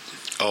I did.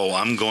 Oh,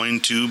 I'm going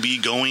to be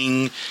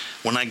going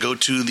when I go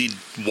to the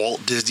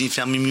Walt Disney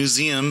Family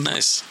Museum.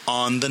 Nice.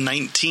 On the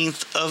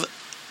 19th of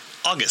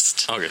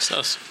August. Oh,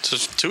 so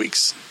 2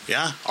 weeks.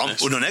 Yeah.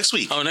 Nice. Next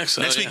week. Oh, next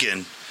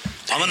weekend.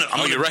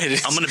 You're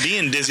right. I'm going to be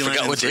in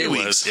Disneyland in 3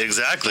 weeks.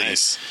 Exactly.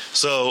 Nice.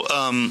 So,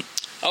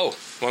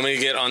 want me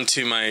to get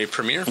onto my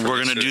premiere?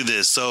 We're going to do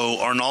this. So,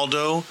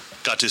 Arnaldo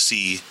got to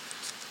see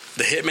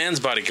The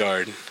Hitman's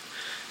Bodyguard.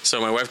 So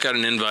my wife got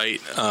an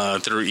invite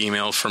through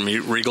email from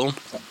Regal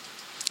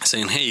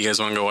saying, hey, you guys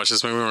want to go watch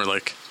this movie? And we're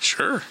like,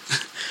 sure.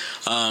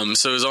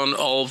 So it was on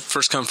all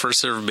first come, first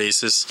serve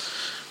basis.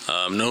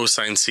 No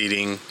assigned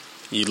seating.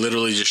 You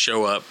literally just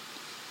show up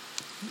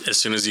as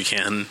soon as you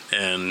can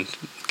and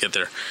get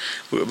there.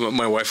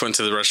 My wife went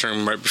to the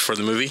restroom right before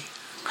the movie.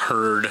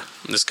 Heard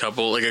this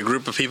couple, like a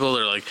group of people,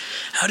 they're like,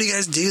 how do you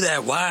guys do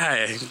that?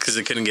 Why? Because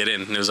they couldn't get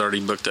in. It was already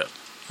booked up.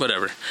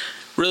 Whatever.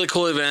 Really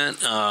cool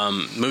event.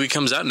 Movie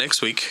comes out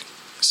next week.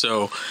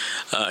 So,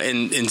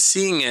 in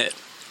seeing it,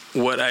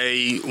 what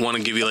I want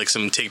to give you like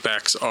some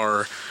takebacks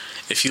are,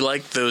 if you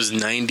like those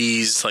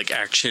 90s like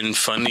action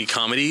funny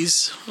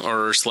comedies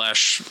or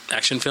 /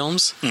 action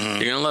films, you're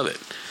going to love it.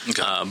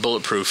 Okay.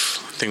 Bulletproof,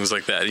 things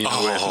like that.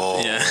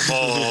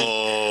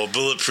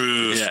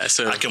 Bulletproof. Yeah,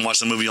 so I can watch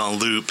the movie on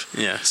loop.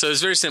 Yeah, so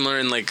it's very similar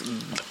in like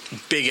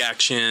big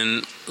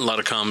action, a lot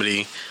of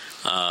comedy.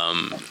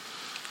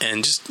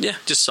 And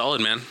just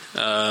solid, man.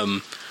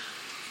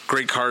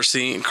 Great car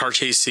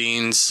chase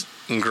scenes,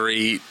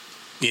 great,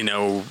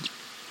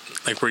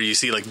 like where you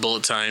see like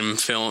bullet time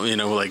film,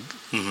 like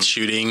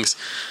shootings.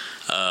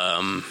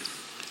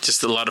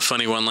 Just a lot of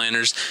funny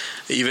one-liners.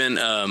 Even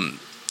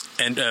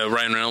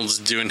Ryan Reynolds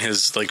doing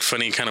his like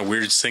funny kind of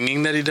weird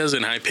singing that he does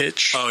in high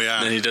pitch. Oh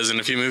yeah, that he does in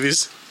a few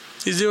movies.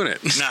 He's doing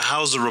it. Now,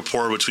 how's the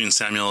rapport between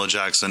Samuel L.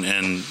 Jackson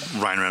and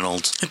Ryan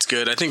Reynolds? It's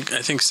good. I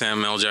think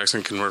Samuel L.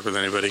 Jackson can work with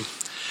anybody.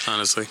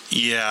 Honestly.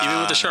 Yeah. Even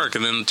with the shark,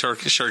 and then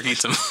the shark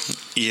eats him.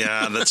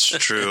 Yeah, that's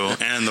true.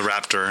 And the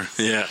raptor.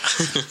 Yeah.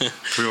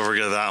 We will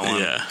forget that one.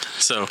 Yeah.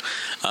 So,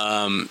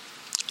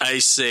 I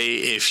say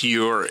if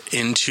you're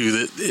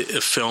into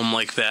a film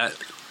like that,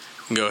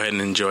 go ahead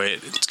and enjoy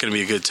it. It's going to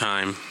be a good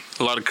time.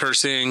 A lot of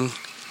cursing,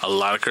 a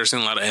lot of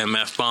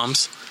MF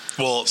bombs.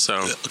 Well, so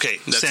okay,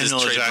 that's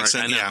Samuel L.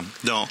 Jackson, yeah,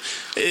 don't.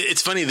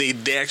 It's funny,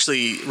 they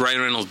actually,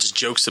 Ryan Reynolds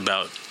jokes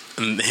about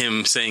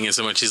him saying it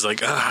so much. He's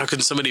like, how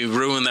could somebody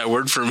ruin that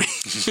word for me?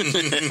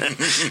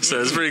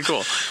 So it's pretty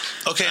cool.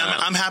 Okay,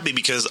 I'm happy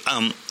because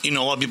a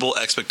lot of people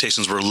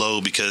expectations were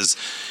low because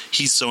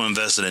he's so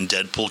invested in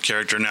Deadpool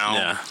character now.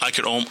 Yeah.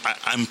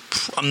 I'm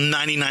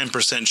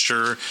 99%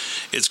 sure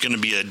it's going to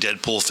be a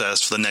Deadpool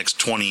fest for the next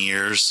 20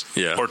 years,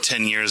 or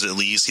 10 years at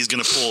least. He's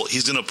going to pull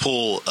Hugh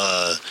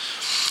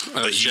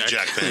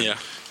Jackman. Yeah.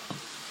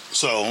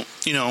 So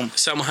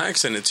Salma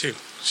Hayek's in it too.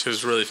 She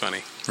was really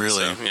funny.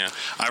 Really? So, yeah.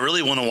 I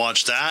really want to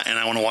watch that, and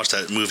I want to watch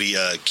that movie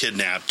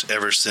Kidnapped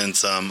ever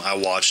since I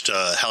watched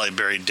Halle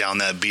Berry Down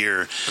That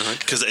Beer.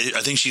 Because I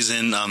think she's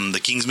in The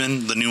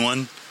Kingsman, the new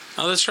one.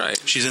 Oh, that's right.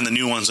 She's in the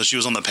new one, so she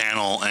was on the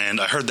panel,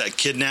 and I heard that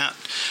Kidnapped,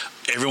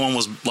 everyone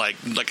was like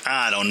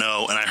I don't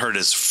know, and I heard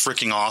it's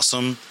freaking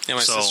awesome. Yeah,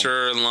 my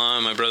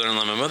sister-in-law, my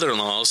brother-in-law, my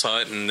mother-in-law all saw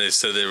it, and they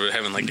said they were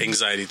having like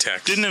anxiety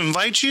attacks. Didn't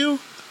invite you?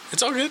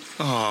 It's all good.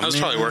 Oh, I was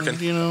probably working.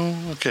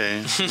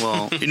 Okay.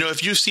 Well,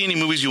 if you see any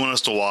movies you want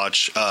us to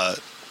watch,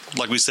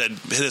 like we said,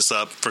 hit us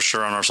up for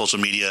sure on our social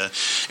media.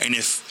 And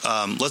if,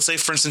 let's say,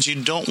 for instance, you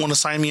don't want to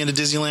sign me into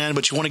Disneyland,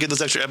 but you want to get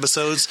those extra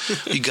episodes,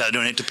 you got to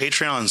donate to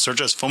Patreon and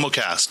search us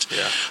FOMOcast.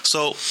 Yeah.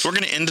 So we're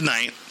going to end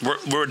tonight.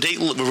 We're a day.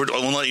 I want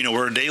to let you know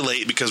we're a day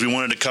late because we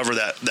wanted to cover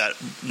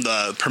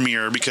that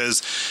premiere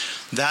because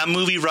that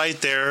movie right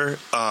there.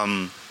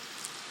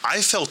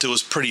 I felt it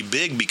was pretty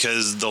big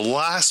because the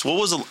last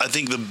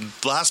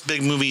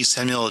big movie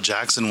Samuel L.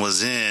 Jackson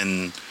was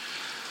in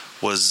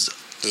was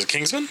it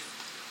Kingsman?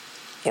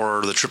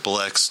 Or the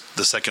XXX,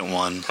 the second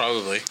one.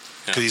 Probably.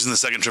 Because he's in the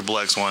second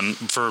XXX one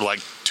for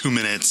like 2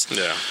 minutes.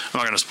 Yeah. I'm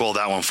not going to spoil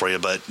that one for you,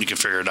 but you can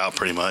figure it out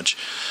pretty much.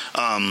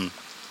 And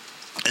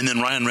then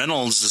Ryan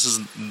Reynolds, this is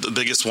the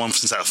biggest one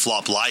since that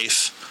Flop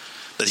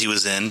Life that he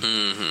was in.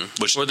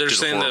 Mm-hmm. Which they're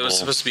saying that it was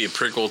supposed to be a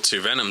prequel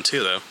to Venom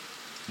too, though.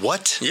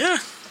 What? Yeah.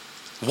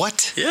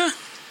 What? Yeah.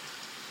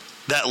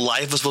 That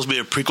Life was supposed to be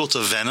a prequel to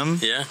Venom?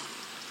 Yeah.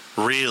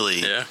 Really?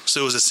 Yeah.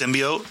 So it was a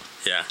symbiote?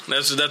 Yeah.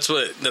 That's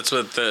what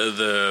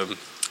the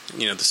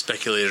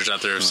speculators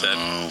out there have said.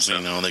 Oh,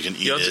 so they can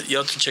eat it. You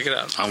have to check it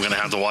out. I'm going to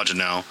have to watch it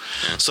now.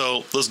 Yeah.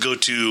 So let's go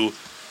to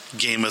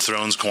Game of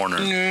Thrones corner.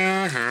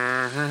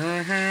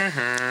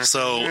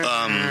 So,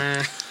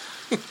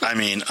 I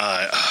mean,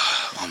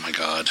 oh my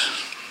God.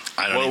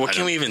 What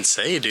can we even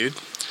say, dude?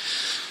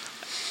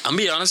 I'm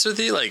be honest with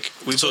you. Like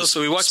we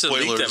watched the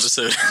leaked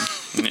episode.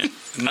 Yeah.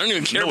 I don't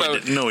even care about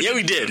it.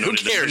 We did. Who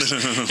cares?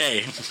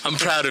 Hey, I'm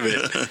proud of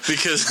it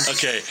because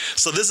okay.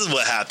 So this is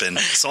what happened.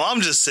 So I'm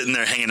just sitting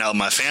there hanging out with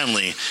my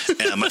family,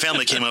 and my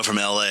family came up from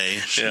L.A.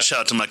 Shout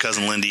out to my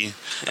cousin Lindy.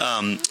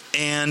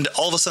 And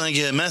all of a sudden I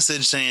get a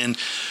message saying,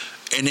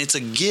 and it's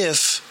a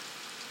GIF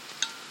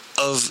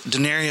of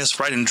Daenerys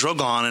riding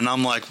Drogon, and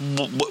I'm like,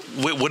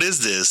 what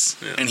is this?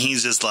 Yeah. And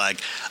he's just like,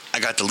 I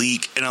got the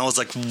leak. And I was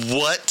like,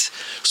 what?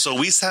 So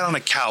we sat on a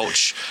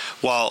couch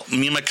while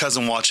me and my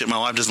cousin watch it. My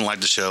wife doesn't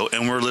like the show,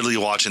 and we're literally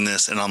watching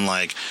this, and I'm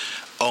like,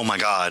 oh my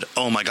God.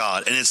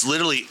 And it's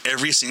literally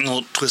every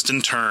single twist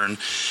and turn.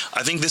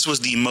 I think this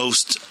was the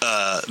most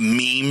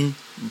meme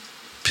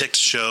picked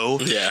show,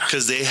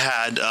 because they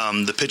had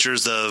the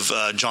pictures of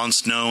Jon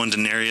Snow and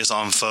Daenerys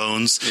on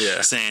phones,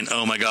 saying,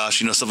 "Oh my gosh,"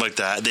 stuff like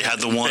that. They had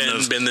the one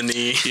of bend the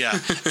knee,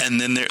 and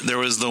then there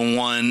was the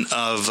one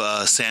of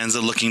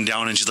Sansa looking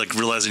down and she's like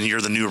realizing you're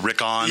the new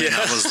Rickon, and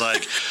I was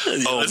like,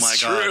 "Oh my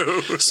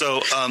God!" So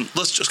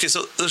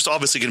there's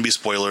obviously going to be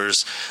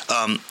spoilers.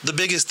 The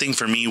biggest thing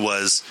for me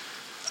was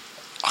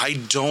I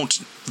don't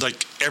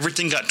like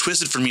everything got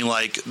twisted for me,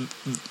 like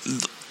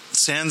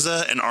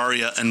Sansa and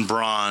Arya and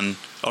Bran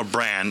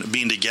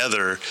being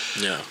together,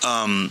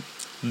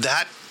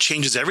 that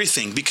changes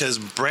everything, because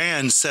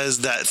Bran says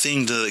that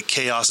thing to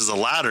Chaos as a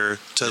ladder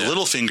to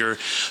Littlefinger,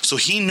 so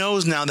he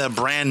knows now that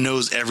Bran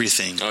knows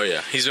everything. Oh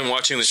yeah, he's been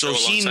watching the show.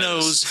 So he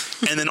knows,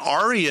 and then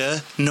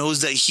Arya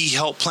knows that he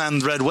helped plan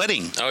the Red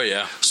Wedding. Oh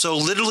yeah. So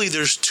literally,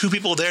 there's two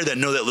people there that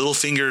know that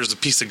Littlefinger is a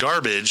piece of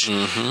garbage.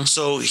 Mm-hmm.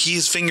 So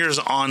his fingers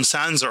on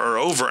Sansa are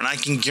over, and I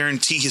can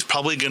guarantee he's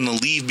probably going to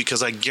leave,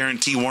 because I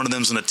guarantee one of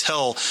them's going to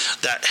tell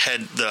that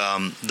head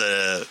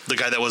the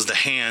guy that was the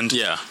hand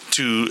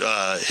to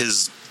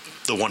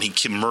the one he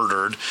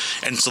murdered,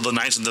 and so the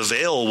Knights of the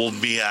Vale will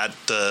be at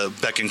the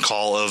beck and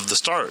call of the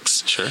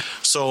Starks. Sure.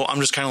 So I'm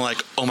just kind of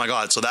like, oh my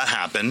God, so that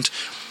happened.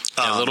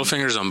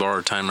 Littlefinger's on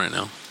borrowed time right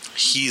now.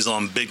 He's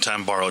on big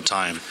time borrowed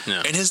time.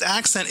 Yeah. And his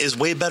accent is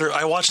way better.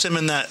 I watched him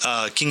in that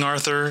King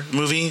Arthur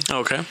movie.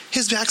 Okay.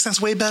 His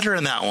accent's way better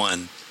in that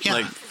one.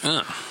 Yeah.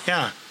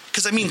 Yeah.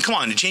 Because, I mean, come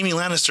on, Jaime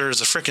Lannister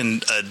is a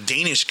freaking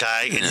Danish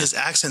guy, and his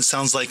accent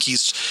sounds like he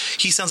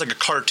sounds like a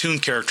cartoon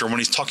character when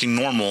he's talking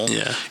normal.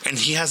 Yeah. And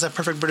he has that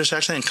perfect British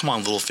accent. And come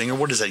on, Littlefinger,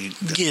 what is that?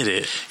 Get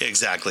it.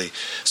 Exactly.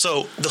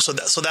 So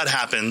that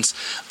happens.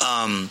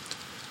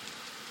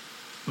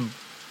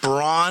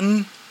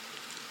 Bronn,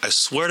 I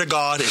swear to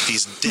God, if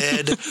he's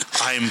dead,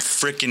 I'm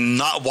freaking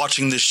not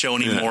watching this show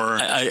anymore.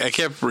 I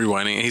kept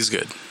rewinding it. He's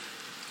good.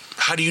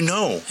 How do you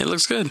know? It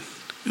looks good.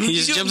 He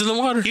just jumped in the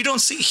water. You don't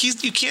see.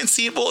 You can't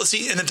see it. Well,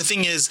 see, and the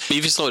thing is,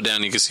 if you slow it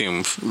down, you can see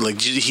him. Like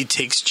he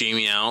takes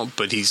Jaime out,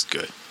 but he's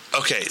good.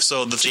 Okay,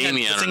 so the thing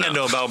I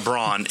know about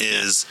Bronn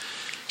is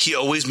he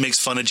always makes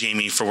fun of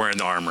Jaime for wearing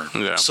the armor.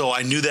 Yeah. So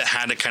I knew that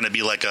had to kind of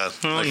be like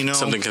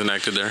something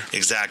connected there.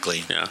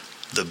 Exactly. Yeah.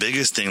 The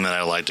biggest thing that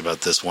I liked about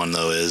this one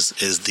though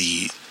is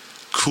the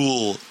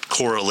cool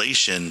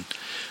correlation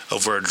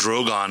of where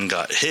Drogon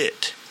got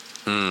hit.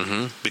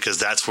 Mm-hmm. Because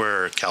that's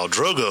where Khal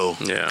Drogo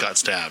got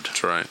stabbed.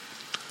 That's right.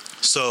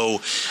 So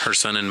her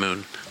sun and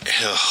moon.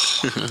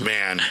 Oh,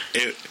 man,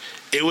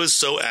 it was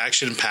so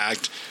action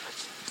packed.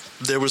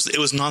 It was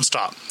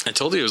nonstop. I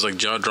told you it was like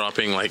jaw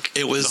dropping. Like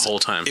it was the whole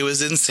time. It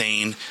was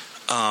insane.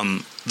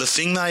 The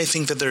thing that I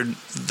think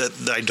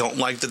that I don't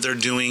like that they're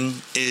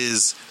doing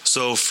is,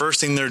 so first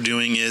thing they're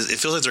doing is it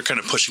feels like they're kind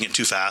of pushing it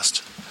too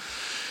fast.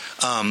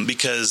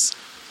 Because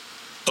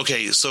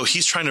so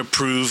he's trying to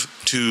prove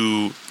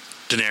to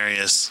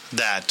Daenerys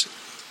that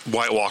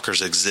White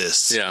Walkers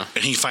exist. Yeah.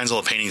 And he finds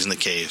all the paintings in the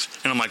cave.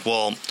 And I'm like,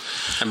 well,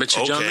 I bet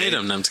you John made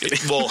them. No, I'm just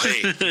kidding. Well,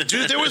 hey,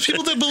 dude, there was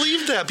people that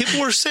believed that. People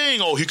were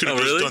saying, he could have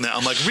just done that.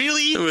 I'm like,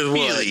 really?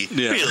 Really?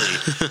 Yeah. Really?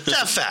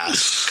 That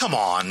fast? Come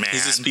on, man.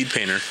 He's a speed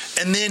painter.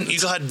 And then you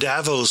got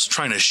Davos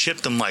trying to ship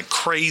them like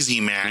crazy,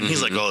 man. Mm-hmm.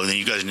 He's like, then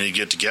you guys need to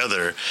get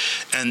together.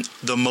 And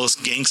the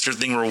most gangster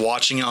thing, we're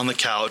watching it on the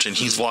couch, and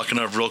he's walking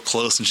up real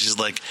close, and she's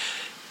like,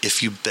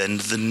 if you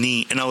bend the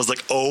knee. And I was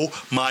like, oh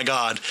my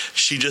God,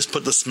 she just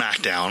put the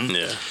smack down.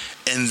 Yeah.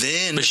 And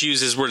then, but she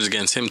used his words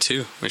against him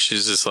too, where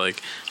she's just like,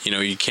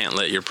 you can't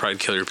let your pride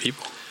kill your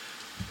people.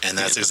 And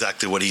that's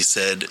exactly what he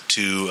said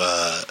to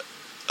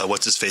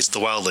what's his face, the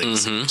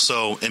Wildlings. Mm-hmm.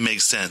 So it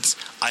makes sense.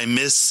 I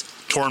miss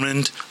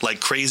Tormund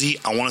like crazy.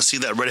 I want to see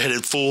that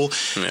redheaded fool.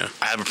 Yeah.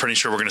 I'm pretty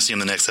sure we're going to see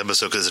him in the next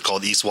episode because it's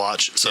called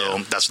Eastwatch. So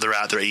that's where they're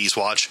at. They're at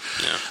Eastwatch.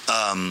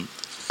 Yeah.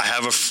 I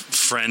have a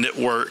friend at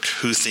work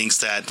who thinks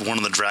that one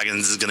of the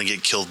dragons is going to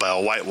get killed by a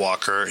White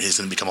Walker. He's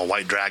going to become a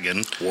white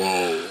dragon.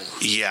 Whoa.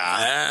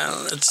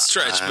 Yeah. It's a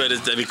stretch, but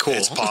that'd be cool.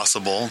 It's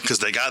possible because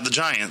they got the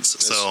giants.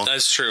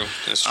 That's true.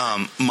 That's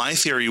true. My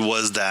theory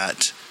was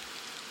that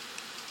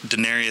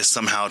Daenerys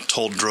somehow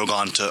told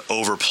Drogon to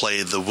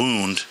overplay the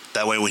wound.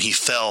 That way when he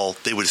fell,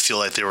 they would feel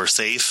like they were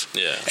safe.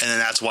 Yeah. And then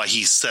that's why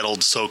he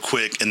settled so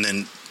quick and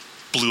then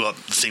blew up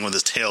the thing with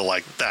his tail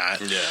like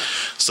that. Yeah.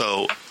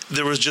 So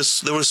there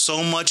was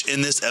so much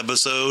in this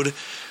episode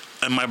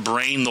and my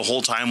brain the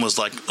whole time was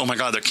like, oh my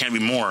God, there can't be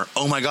more.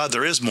 Oh my God,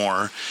 there is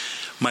more.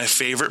 My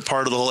favorite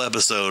part of the whole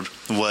episode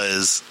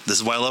was, this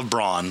is why I love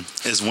Braun,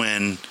 is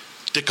when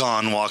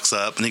Dickon walks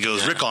up and he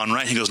goes, Rickon,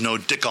 right? He goes, no,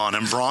 Dickon.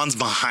 And Braun's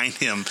behind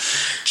him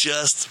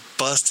just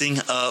busting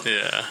up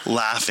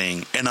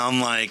laughing. And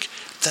I'm like,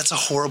 that's a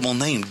horrible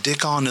name.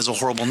 Dickon is a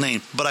horrible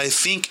name. But I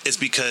think it's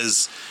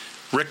because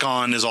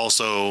Rickon is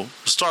also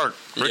Stark.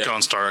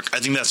 Rickon Stark. I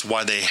think that's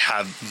why they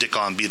have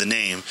Dickon be the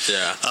name.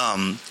 Yeah.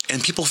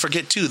 And people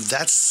forget, too,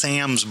 that's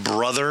Sam's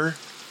brother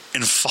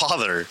and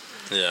father.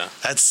 Yeah.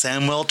 That's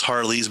Samwell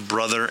Tarly's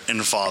brother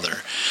and father.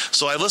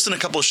 So I listened to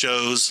a couple of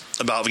shows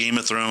about Game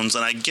of Thrones,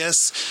 and I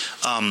guess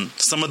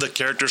some of the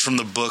characters from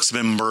the books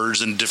have been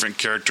merged into different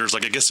characters.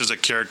 Like, I guess there's a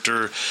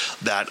character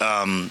that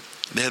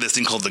they have this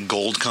thing called the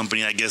Gold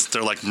Company. I guess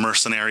they're like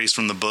mercenaries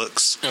from the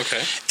books.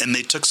 Okay. And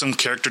they took some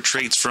character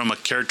traits from a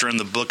character in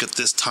the book at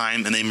this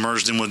time, and they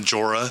merged him with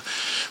Jorah.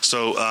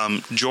 So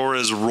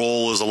Jorah's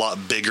role is a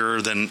lot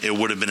bigger than it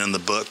would have been in the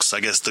books.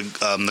 I guess the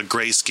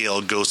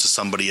grayscale goes to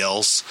somebody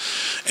else,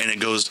 and it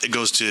goes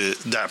to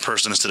that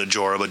person instead of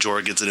Jorah, but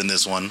Jorah gets it in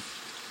this one.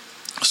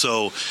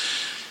 So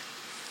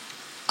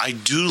I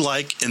do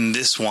like in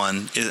this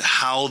one is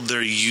how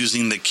they're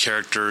using the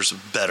characters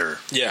better.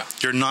 Yeah.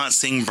 You're not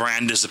seeing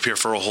Bran disappear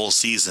for a whole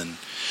season.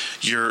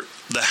 The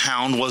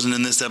Hound wasn't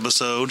in this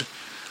episode.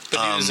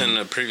 But he was in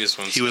the previous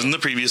one. He was in the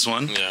previous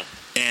one. Yeah.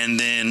 And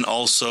then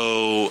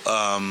also,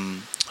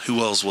 who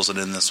else wasn't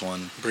in this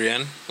one?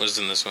 Brienne was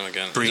in this one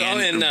again. Brienne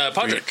and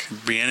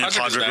Podrick. Brienne and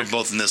Podrick were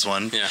both in this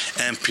one. Yeah.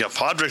 And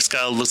Podrick's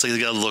looks like he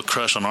got a little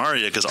crush on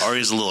Arya because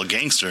Arya's a little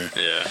gangster.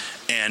 Yeah.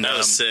 And that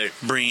was sick.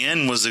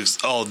 Brienne was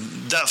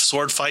that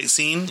sword fight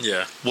scene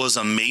was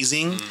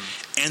amazing.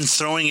 And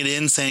throwing it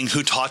in, saying,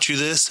 "Who taught you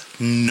this?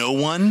 No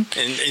one."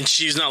 And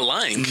she's not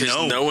lying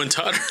because no one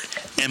taught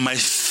her. And my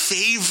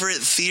favorite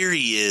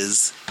theory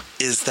is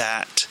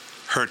that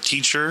her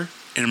teacher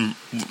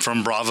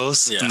from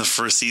Bravos in the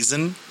first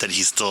season, that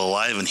he's still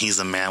alive and he's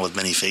a man with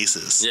many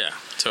faces. Yeah,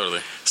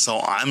 totally. So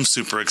I'm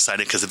super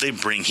excited because if they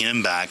bring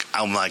him back,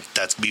 I'm like,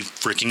 that'd be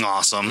freaking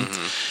awesome.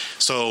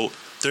 So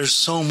there's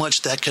so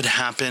much that could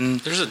happen.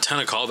 There's a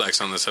ton of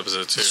callbacks on this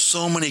episode too.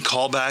 So many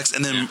callbacks.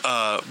 And then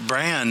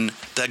Bran,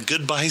 that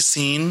goodbye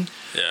scene.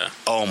 Yeah.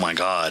 Oh my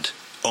God.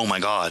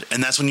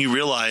 And that's when you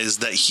realize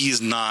that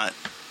he's not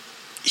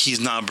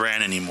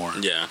Bran anymore.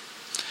 Yeah.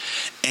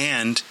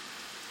 And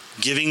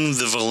giving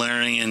the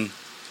Valyrian,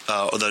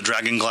 the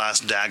dragon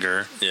glass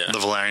dagger, the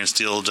Valyrian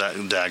steel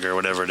dagger,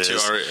 whatever it is,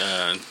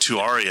 to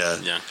Arya.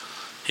 Yeah.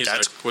 He's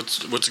like,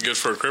 what's good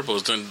for a cripple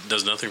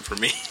does nothing for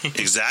me.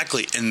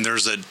 Exactly. And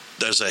there's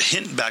a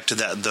hint back to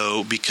that,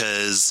 though,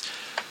 because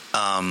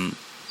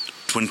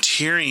when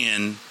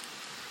Tyrion,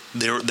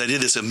 they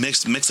did this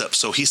mix-up.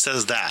 So he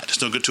says that.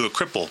 It's no good to a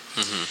cripple.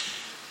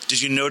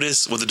 Did you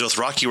notice what the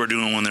Dothraki were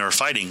doing when they were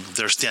fighting?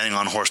 They're standing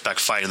on horseback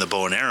fighting the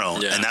bow and arrow.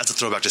 Yeah. And that's a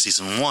throwback to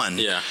season 1.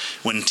 Yeah.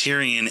 When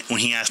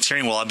he asked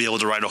Tyrion, will I be able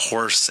to ride a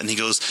horse? And he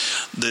goes,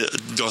 the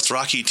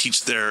Dothraki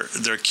teach their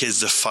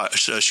kids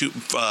to shoot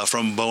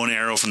from bow and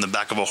arrow from the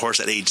back of a horse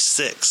at age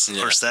 6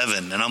 or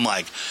 7. And I'm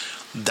like,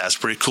 that's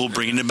pretty cool,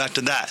 bringing it back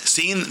to that.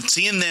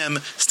 Seeing them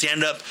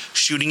stand up,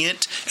 shooting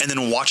it, and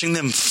then watching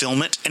them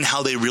film it and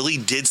how they really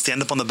did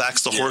stand up on the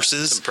backs of the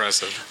horses. It's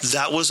impressive.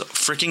 That was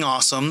freaking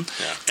awesome.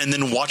 Yeah. And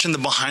then watching the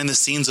behind the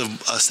scenes of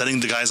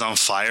setting the guys on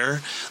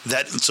fire.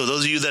 So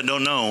those of you that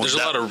don't know, there's a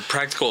lot of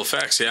practical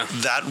effects. Yeah,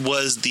 that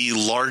was the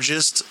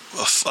largest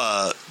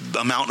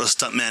amount of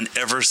stuntmen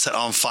ever set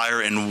on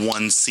fire in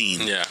one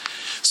scene. Yeah.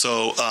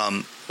 So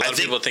a lot of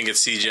people think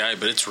it's CGI,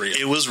 but it's real.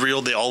 It was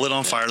real. They all lit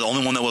on fire. The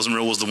only one that wasn't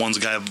real was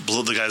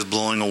the guys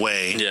blowing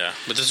away. Yeah,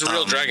 but there's a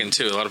real dragon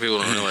too. A lot of people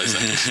don't realize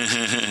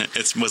that.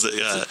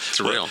 It's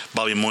real.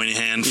 Bobby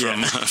Moynihan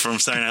from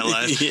Saturday Night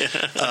Live. Yeah.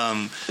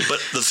 But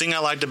the thing I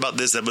liked about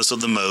this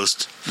episode the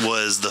most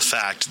was the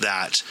fact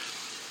that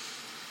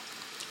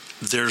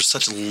there's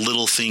such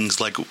little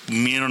things. Like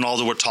me and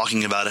Ronaldo were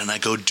talking about it, and I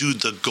go, dude,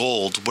 the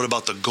gold. What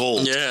about the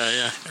gold? Yeah.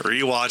 I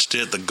rewatched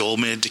it. The gold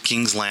made it to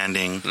King's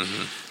Landing.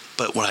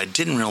 But what I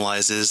didn't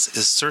realize is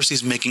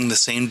Cersei's making the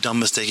same dumb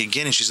mistake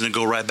again, and she's going to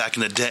go right back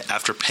into debt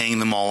after paying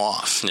them all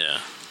off. Yeah.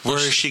 Where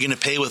is she going to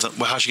pay with them?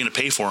 How's she going to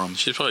pay for them?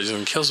 She's probably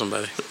going to kill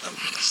somebody.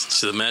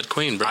 She's the Mad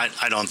Queen, bro.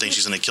 I don't think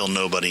she's going to kill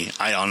nobody.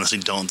 I honestly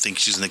don't think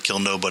she's going to kill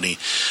nobody.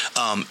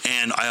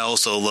 And I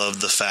also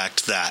love the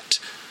fact that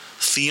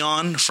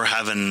Theon, for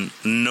having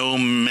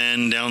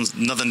nothing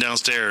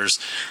downstairs,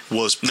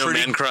 was pretty... No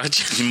man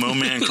crotch. No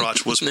man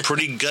crotch was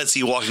pretty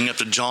gutsy walking up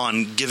to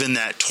Jon, given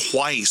that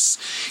twice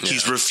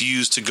he's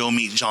refused to go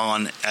meet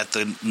Jon at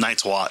the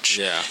Night's Watch.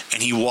 Yeah.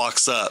 And he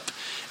walks up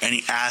and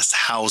he asks,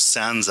 how's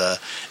Sansa?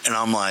 And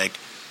I'm like,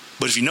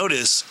 but if you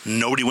notice,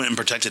 nobody went and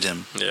protected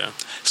him. Yeah.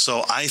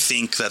 So I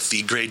think that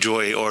the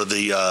Greyjoy or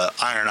the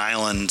Iron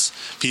Islands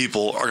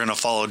people are going to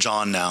follow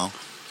Jon now.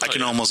 I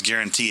can almost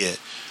guarantee it.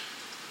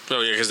 Oh,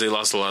 yeah, because they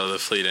lost a lot of the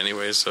fleet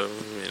anyway, so...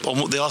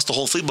 Well, they lost the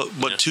whole fleet,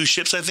 but 2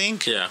 ships, I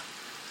think? Yeah.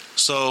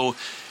 So,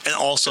 and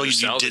also you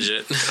salvage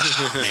did it.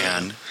 Oh,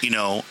 man,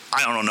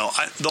 I don't know.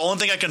 The only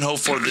thing I can hope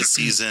for this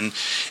season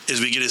is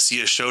we get to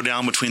see a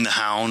showdown between the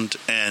Hound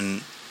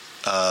and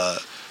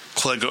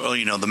Clegg,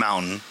 the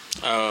Mountain.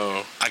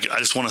 Oh. I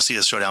just want to see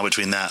a showdown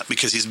between that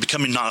because he's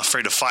becoming not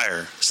afraid of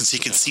fire. Since he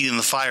can see in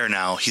the fire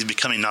now, he's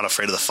becoming not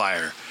afraid of the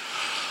fire.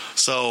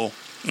 So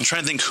I'm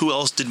trying to think, who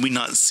else did we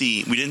not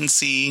see? We didn't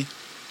see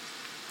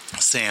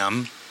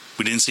Sam.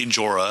 We didn't see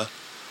Jorah.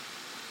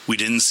 We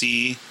didn't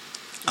see...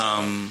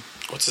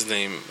 what's his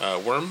name?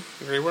 Worm?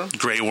 Grey Worm?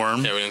 Grey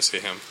Worm. Yeah, we didn't see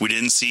him. We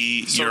didn't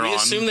see So Euron. we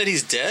assume that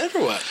he's dead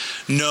or what?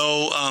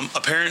 No,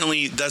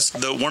 apparently that's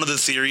one of the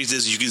theories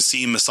is you can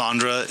see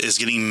Missandra is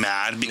getting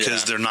mad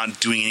because they're not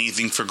doing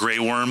anything for Grey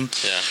Worm.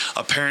 Yeah.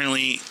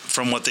 Apparently,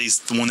 from what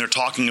when they're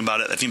talking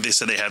about it, I think they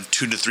said they have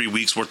 2 to 3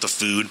 weeks worth of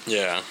food.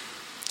 Yeah.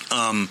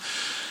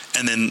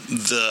 And then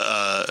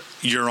the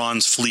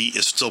Euron's fleet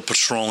is still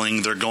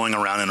patrolling. They're going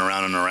around and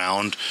around and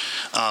around.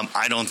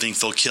 I don't think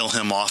they'll kill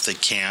him off. They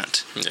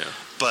can't. Yeah.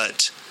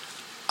 But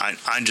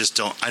I just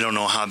don't. I don't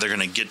know how they're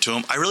going to get to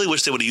him. I really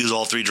wish they would have used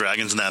all 3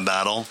 dragons in that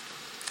battle.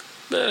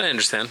 But I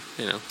understand.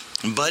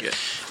 But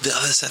the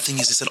other sad thing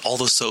is, they said all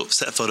those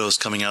set photos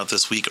coming out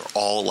this week are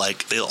all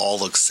they all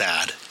look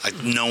sad. Like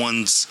no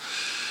one's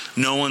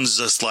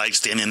just like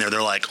standing there.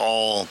 They're like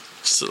all.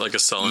 Like a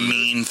sullen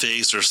mean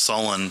face or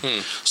sullen.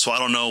 So I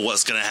don't know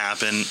what's going to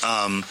happen.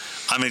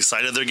 I'm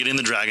excited they're getting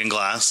the dragon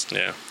glass.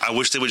 Yeah. I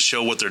wish they would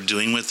show what they're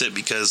doing with it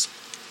because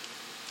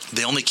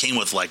they only came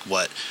with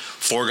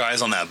 4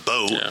 guys on that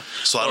boat. Yeah.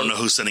 So I don't know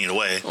who's sending it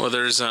away. Well,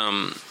 there's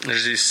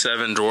these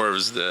 7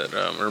 dwarves that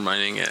are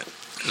mining it.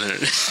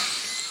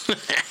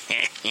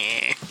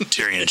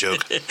 Tyrion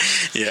joke.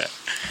 Yeah.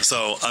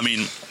 So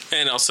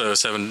and also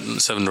seven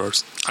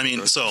dwarves.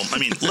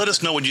 Let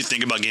us know what you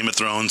think about Game of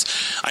Thrones.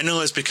 I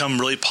know it's become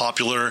really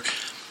popular.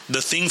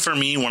 The thing for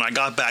me when I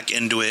got back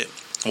into it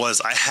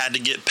was I had to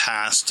get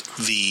past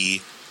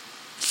the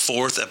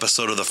 4th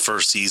episode of the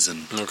first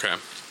season. Okay.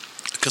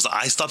 Because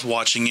I stopped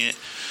watching it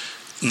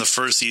in the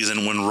first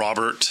season when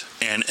Robert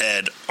and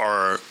Ed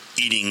are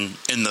eating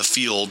in the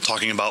field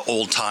talking about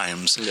old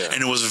times. Yeah.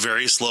 And it was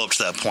very slow up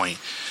to that point.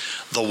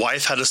 The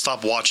wife had to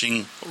stop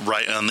watching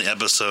right on the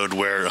episode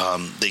where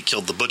they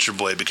killed the butcher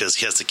boy because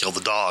he has to kill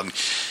the dog.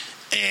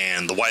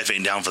 And the wife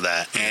ain't down for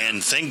that.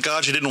 And thank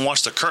God she didn't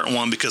watch the current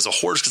one because a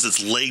horse gets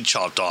its leg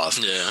chopped off.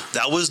 Yeah.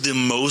 That was the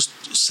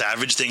most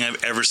savage thing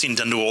I've ever seen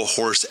done to a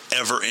horse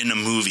ever in a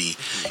movie.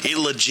 It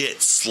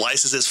legit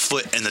slices his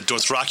foot and the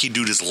Dothraki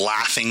dude is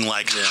laughing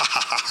like, ha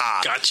ha ha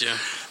ha. Gotcha.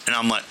 And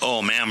I'm like,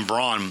 oh man,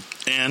 Bronn.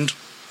 And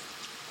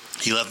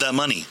he left that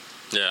money.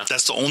 Yeah.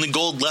 That's the only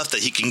gold left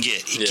that he can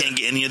get. He can't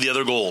get any of the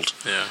other gold.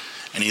 Yeah.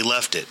 And he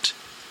left it.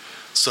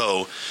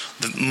 So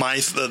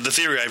the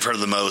theory I've heard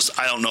the most,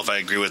 I don't know if I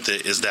agree with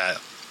it, is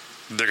that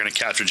they're going to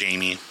capture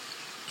Jaime.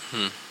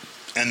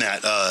 And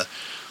that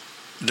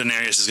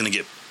Daenerys is going to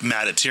get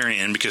mad at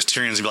Tyrion because Tyrion's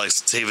going to be like,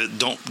 save it,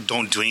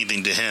 don't do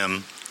anything to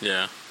him.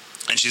 Yeah.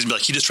 And she's going to be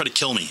like, he just tried to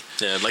kill me.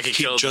 Yeah, like he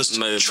killed just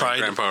my tried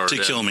grandpa to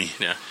kill me.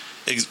 Yeah.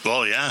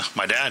 Well, yeah,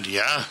 my dad,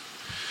 yeah.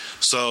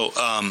 So,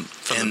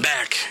 from the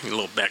back, a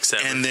little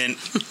backstabber. And then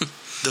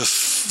the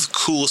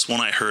coolest one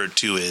I heard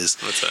too is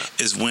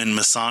when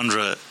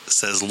Missandra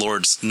says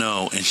Lord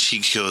Snow, and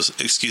she goes,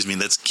 "Excuse me,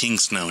 that's King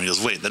Snow." And he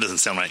goes, "Wait, that doesn't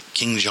sound right,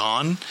 King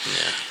Jon."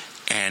 Yeah.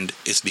 And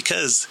it's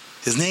because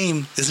his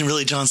name isn't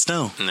really Jon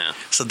Snow. No.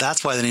 So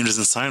that's why the name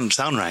doesn't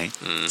sound right.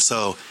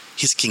 So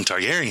he's King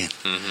Targaryen.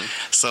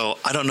 So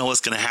I don't know what's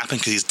going to happen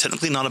because he's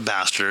technically not a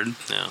bastard.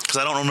 Because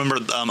I don't remember.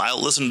 I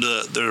listened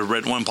to the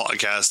Red One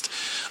podcast,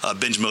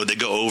 Binge Mode. They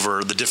go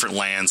over the different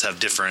lands have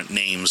different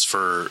names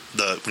for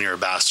when you're a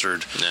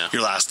bastard. Yeah.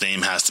 Your last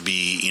name has to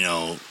be,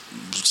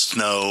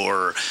 Snow,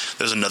 or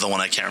there's another one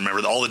I can't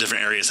remember. All the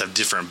different areas have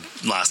different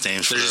last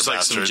names. There's just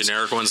bastards. some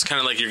generic ones, kind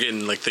of like you're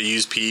getting like the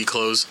used PE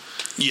clothes.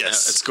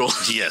 Yes, at school.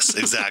 Yes,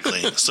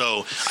 exactly.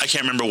 So I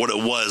can't remember what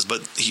it was,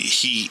 but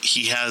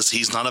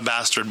he's not a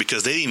bastard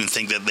because they didn't even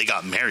think that they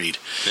got married.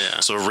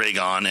 Yeah. So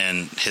Rhaegon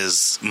and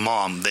his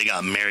mom, they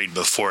got married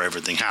before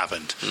everything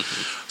happened.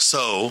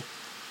 So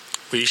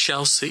we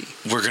shall see.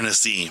 We're gonna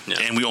see,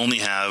 and we only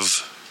have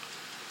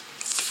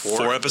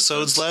 4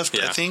 episodes left.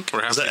 I think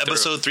was that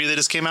episode 3 that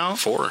just came out?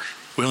 4.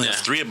 We only have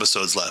 3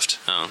 episodes left.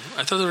 Oh,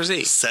 I thought there was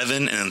 8.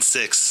 7 and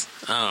 6.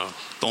 Oh,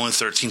 only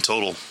 13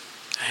 total.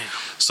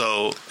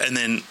 So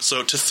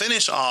to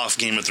finish off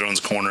Game of Thrones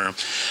corner,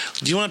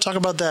 do you want to talk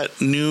about that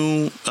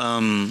new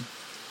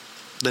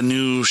the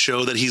new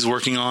show that he's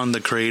working on, the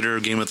creator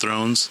of Game of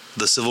Thrones,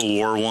 the Civil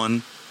War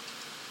one?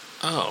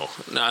 Oh,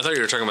 no, I thought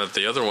you were talking about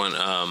the other one.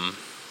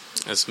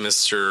 It's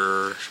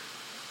Mr.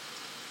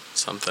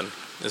 something.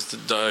 It's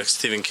the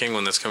Stephen King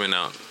one that's coming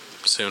out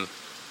soon.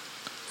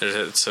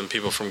 There's some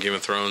people from Game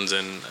of Thrones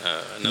and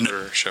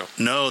another show.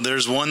 No,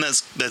 there's one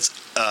that's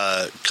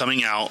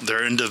coming out.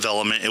 They're in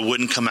development. It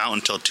wouldn't come out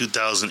until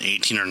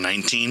 2018 or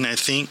 19, I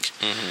think.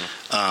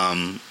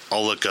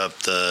 I'll look up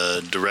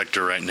the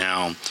director right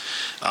now.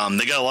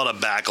 They got a lot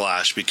of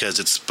backlash because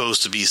it's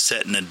supposed to be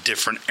set in a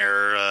different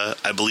era.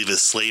 I believe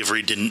as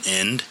slavery didn't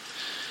end.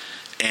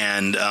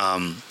 And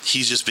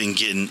he's just been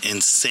getting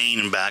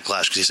insane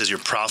backlash because he says you're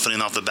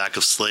profiting off the back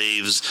of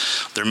slaves.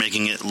 They're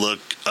making it look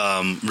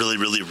really,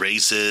 really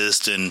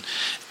racist. And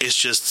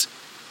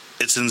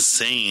it's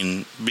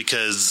insane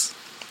because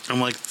I'm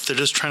like, they're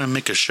just trying to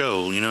make a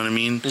show. You know what I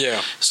mean?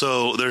 Yeah.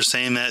 So they're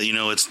saying that,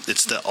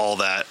 it's all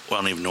that, well,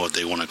 I don't even know what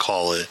they want to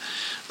call it.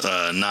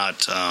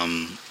 Not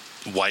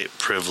white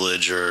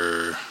privilege,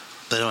 or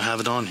they don't have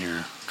it on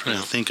here. I'm trying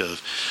to think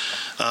of.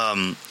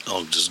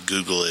 I'll just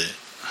Google it.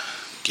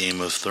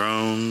 Game of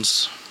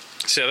Thrones.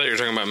 See, I thought you were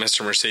talking about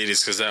Mr. Mercedes,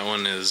 because that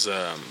one is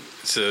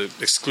it's an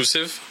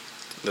exclusive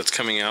that's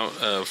coming out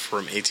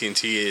from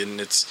AT&T,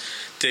 and it's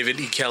David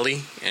E.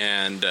 Kelly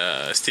and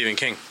Stephen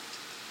King.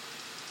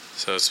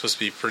 So it's supposed to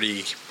be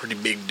pretty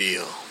big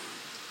deal.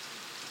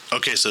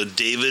 Okay, so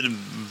David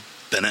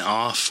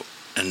Benioff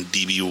and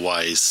D.B.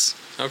 Weiss.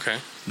 Okay.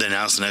 They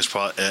announced the next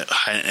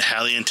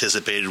highly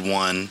anticipated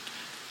one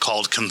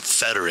called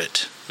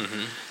Confederate.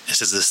 Mm-hmm. It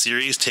says the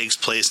series takes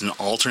place in an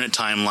alternate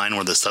timeline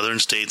where the southern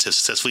states have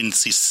successfully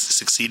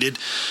seceded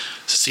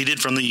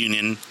from the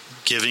Union,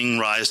 giving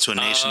rise to a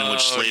nation in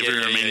which slavery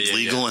remains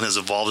legal and has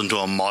evolved into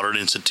a modern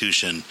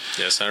institution.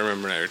 Yes, I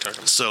remember now you're talking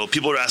about. So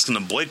people are asking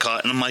to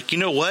boycott, and I'm like, you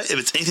know what? If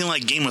it's anything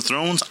like Game of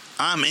Thrones,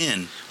 I'm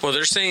in. Well,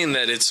 they're saying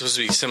that it's supposed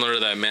to be similar to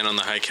that Man on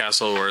the High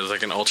Castle, where it's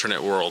like an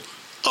alternate world.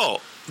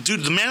 Oh,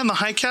 dude, the Man on the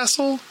High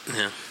Castle?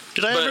 Yeah.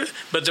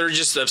 But they're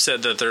just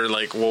upset that they're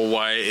like, well,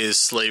 why is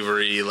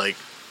slavery like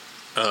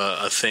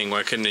a thing?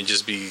 Why couldn't it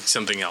just be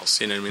something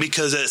else? You know what I mean?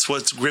 Because that's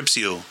what grips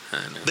you.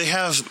 I know. They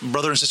have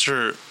brother and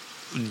sister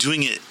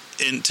doing it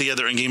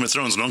together in Game of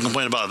Thrones. Don't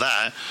complain about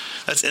that.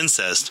 That's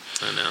incest.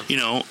 I know.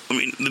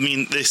 I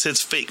mean, they said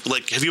it's fake.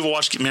 Like, have you ever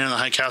watched Man in the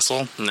High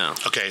Castle? No.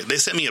 Okay, they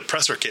sent me a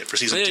presser kit for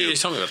season 2. Yeah, you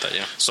told me about that.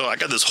 Yeah. So I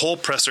got this whole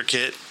presser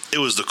kit. It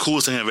was the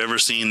coolest thing I've ever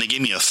seen. They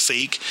gave me a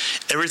fake.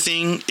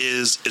 Everything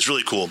is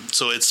really cool.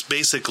 So it's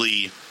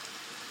basically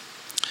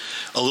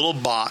a little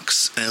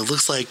box, and it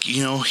looks like,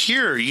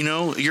 here,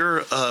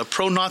 your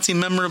pro-Nazi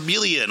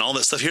memorabilia and all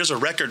that stuff. Here's a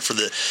record for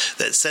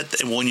that set.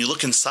 And when you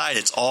look inside,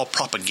 it's all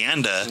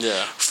propaganda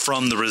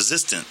from the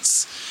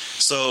resistance.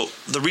 So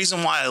the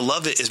reason why I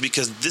love it is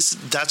because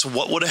that's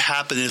what would have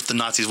happened if the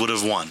Nazis would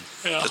have won.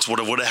 Yeah. That's what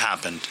would have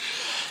happened.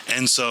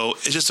 And so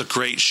it's just a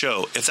great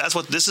show. If that's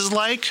what this is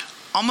like,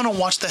 I'm going to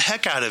watch the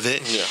heck out of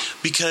it. Yeah.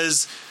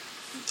 Because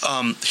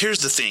here's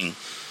the thing.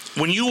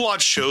 When you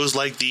watch shows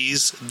like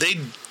these, they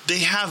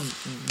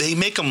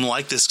make them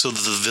like this so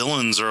that the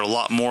villains are a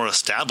lot more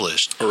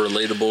established. Or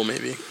relatable,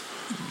 maybe.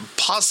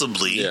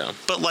 Possibly. Yeah.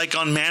 But like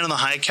on Man in the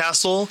High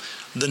Castle,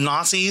 the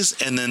Nazis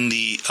and then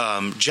the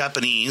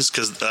Japanese,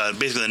 because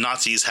basically the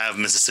Nazis have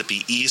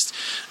Mississippi East,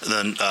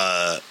 then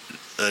the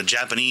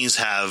Japanese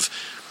have,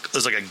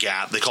 there's like a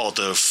gap. They call it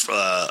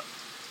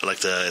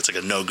it's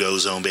like a no-go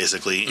zone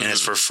basically, and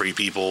it's for free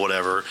people,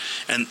 whatever.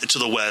 And to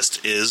the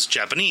west is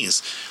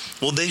Japanese.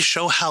 Well, they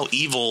show how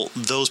evil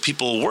those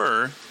people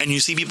were, and you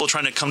see people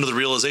trying to come to the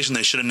realization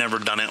they should have never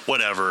done it,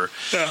 whatever.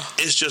 Yeah.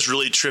 It's just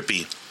really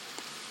trippy.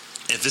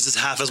 If this is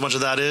half as much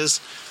of that is,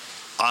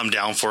 I'm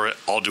down for it.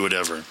 I'll do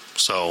whatever.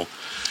 So,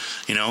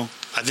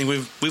 I think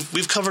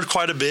we've covered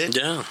quite a bit.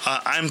 Yeah.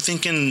 I'm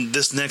thinking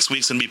this next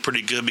week's going to be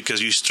pretty good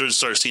because you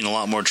start seeing a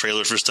lot more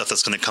trailers for stuff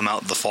that's going to come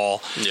out in the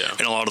fall. Yeah.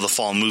 And a lot of the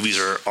fall movies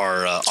are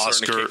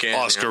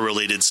Oscar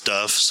related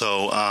stuff.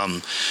 So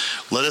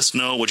let us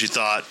know what you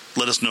thought.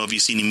 Let us know if you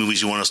see any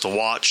movies you want us to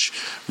watch.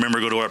 Remember,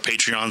 go to our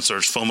Patreon,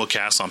 search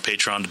FOMOcast on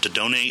Patreon to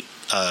donate.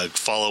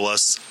 Follow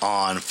us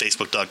on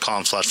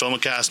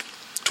Facebook.com/FOMOcast,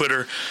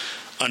 Twitter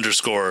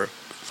 _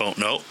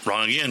 no,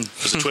 wrong again.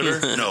 Is it Twitter?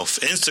 No,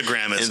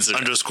 Instagram is _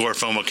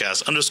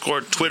 FOMOcast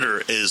 _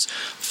 Twitter is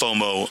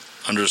FOMO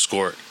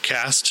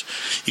 _cast.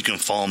 You can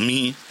follow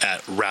me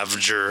at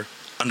Ravager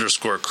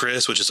 _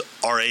 Chris, which is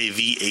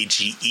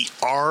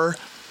RAVAGER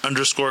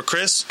 _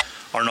 Chris.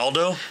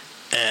 Arnaldo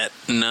at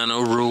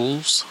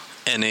NanoRules,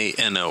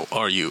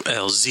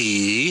 NANORULZ.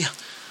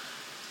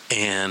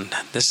 And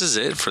this is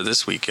it for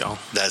this week, y'all.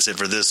 That's it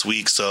for this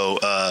week. So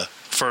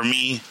for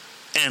me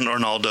and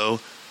Arnaldo,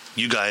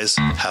 you guys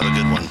have a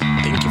good one.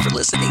 Thank you for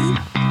listening.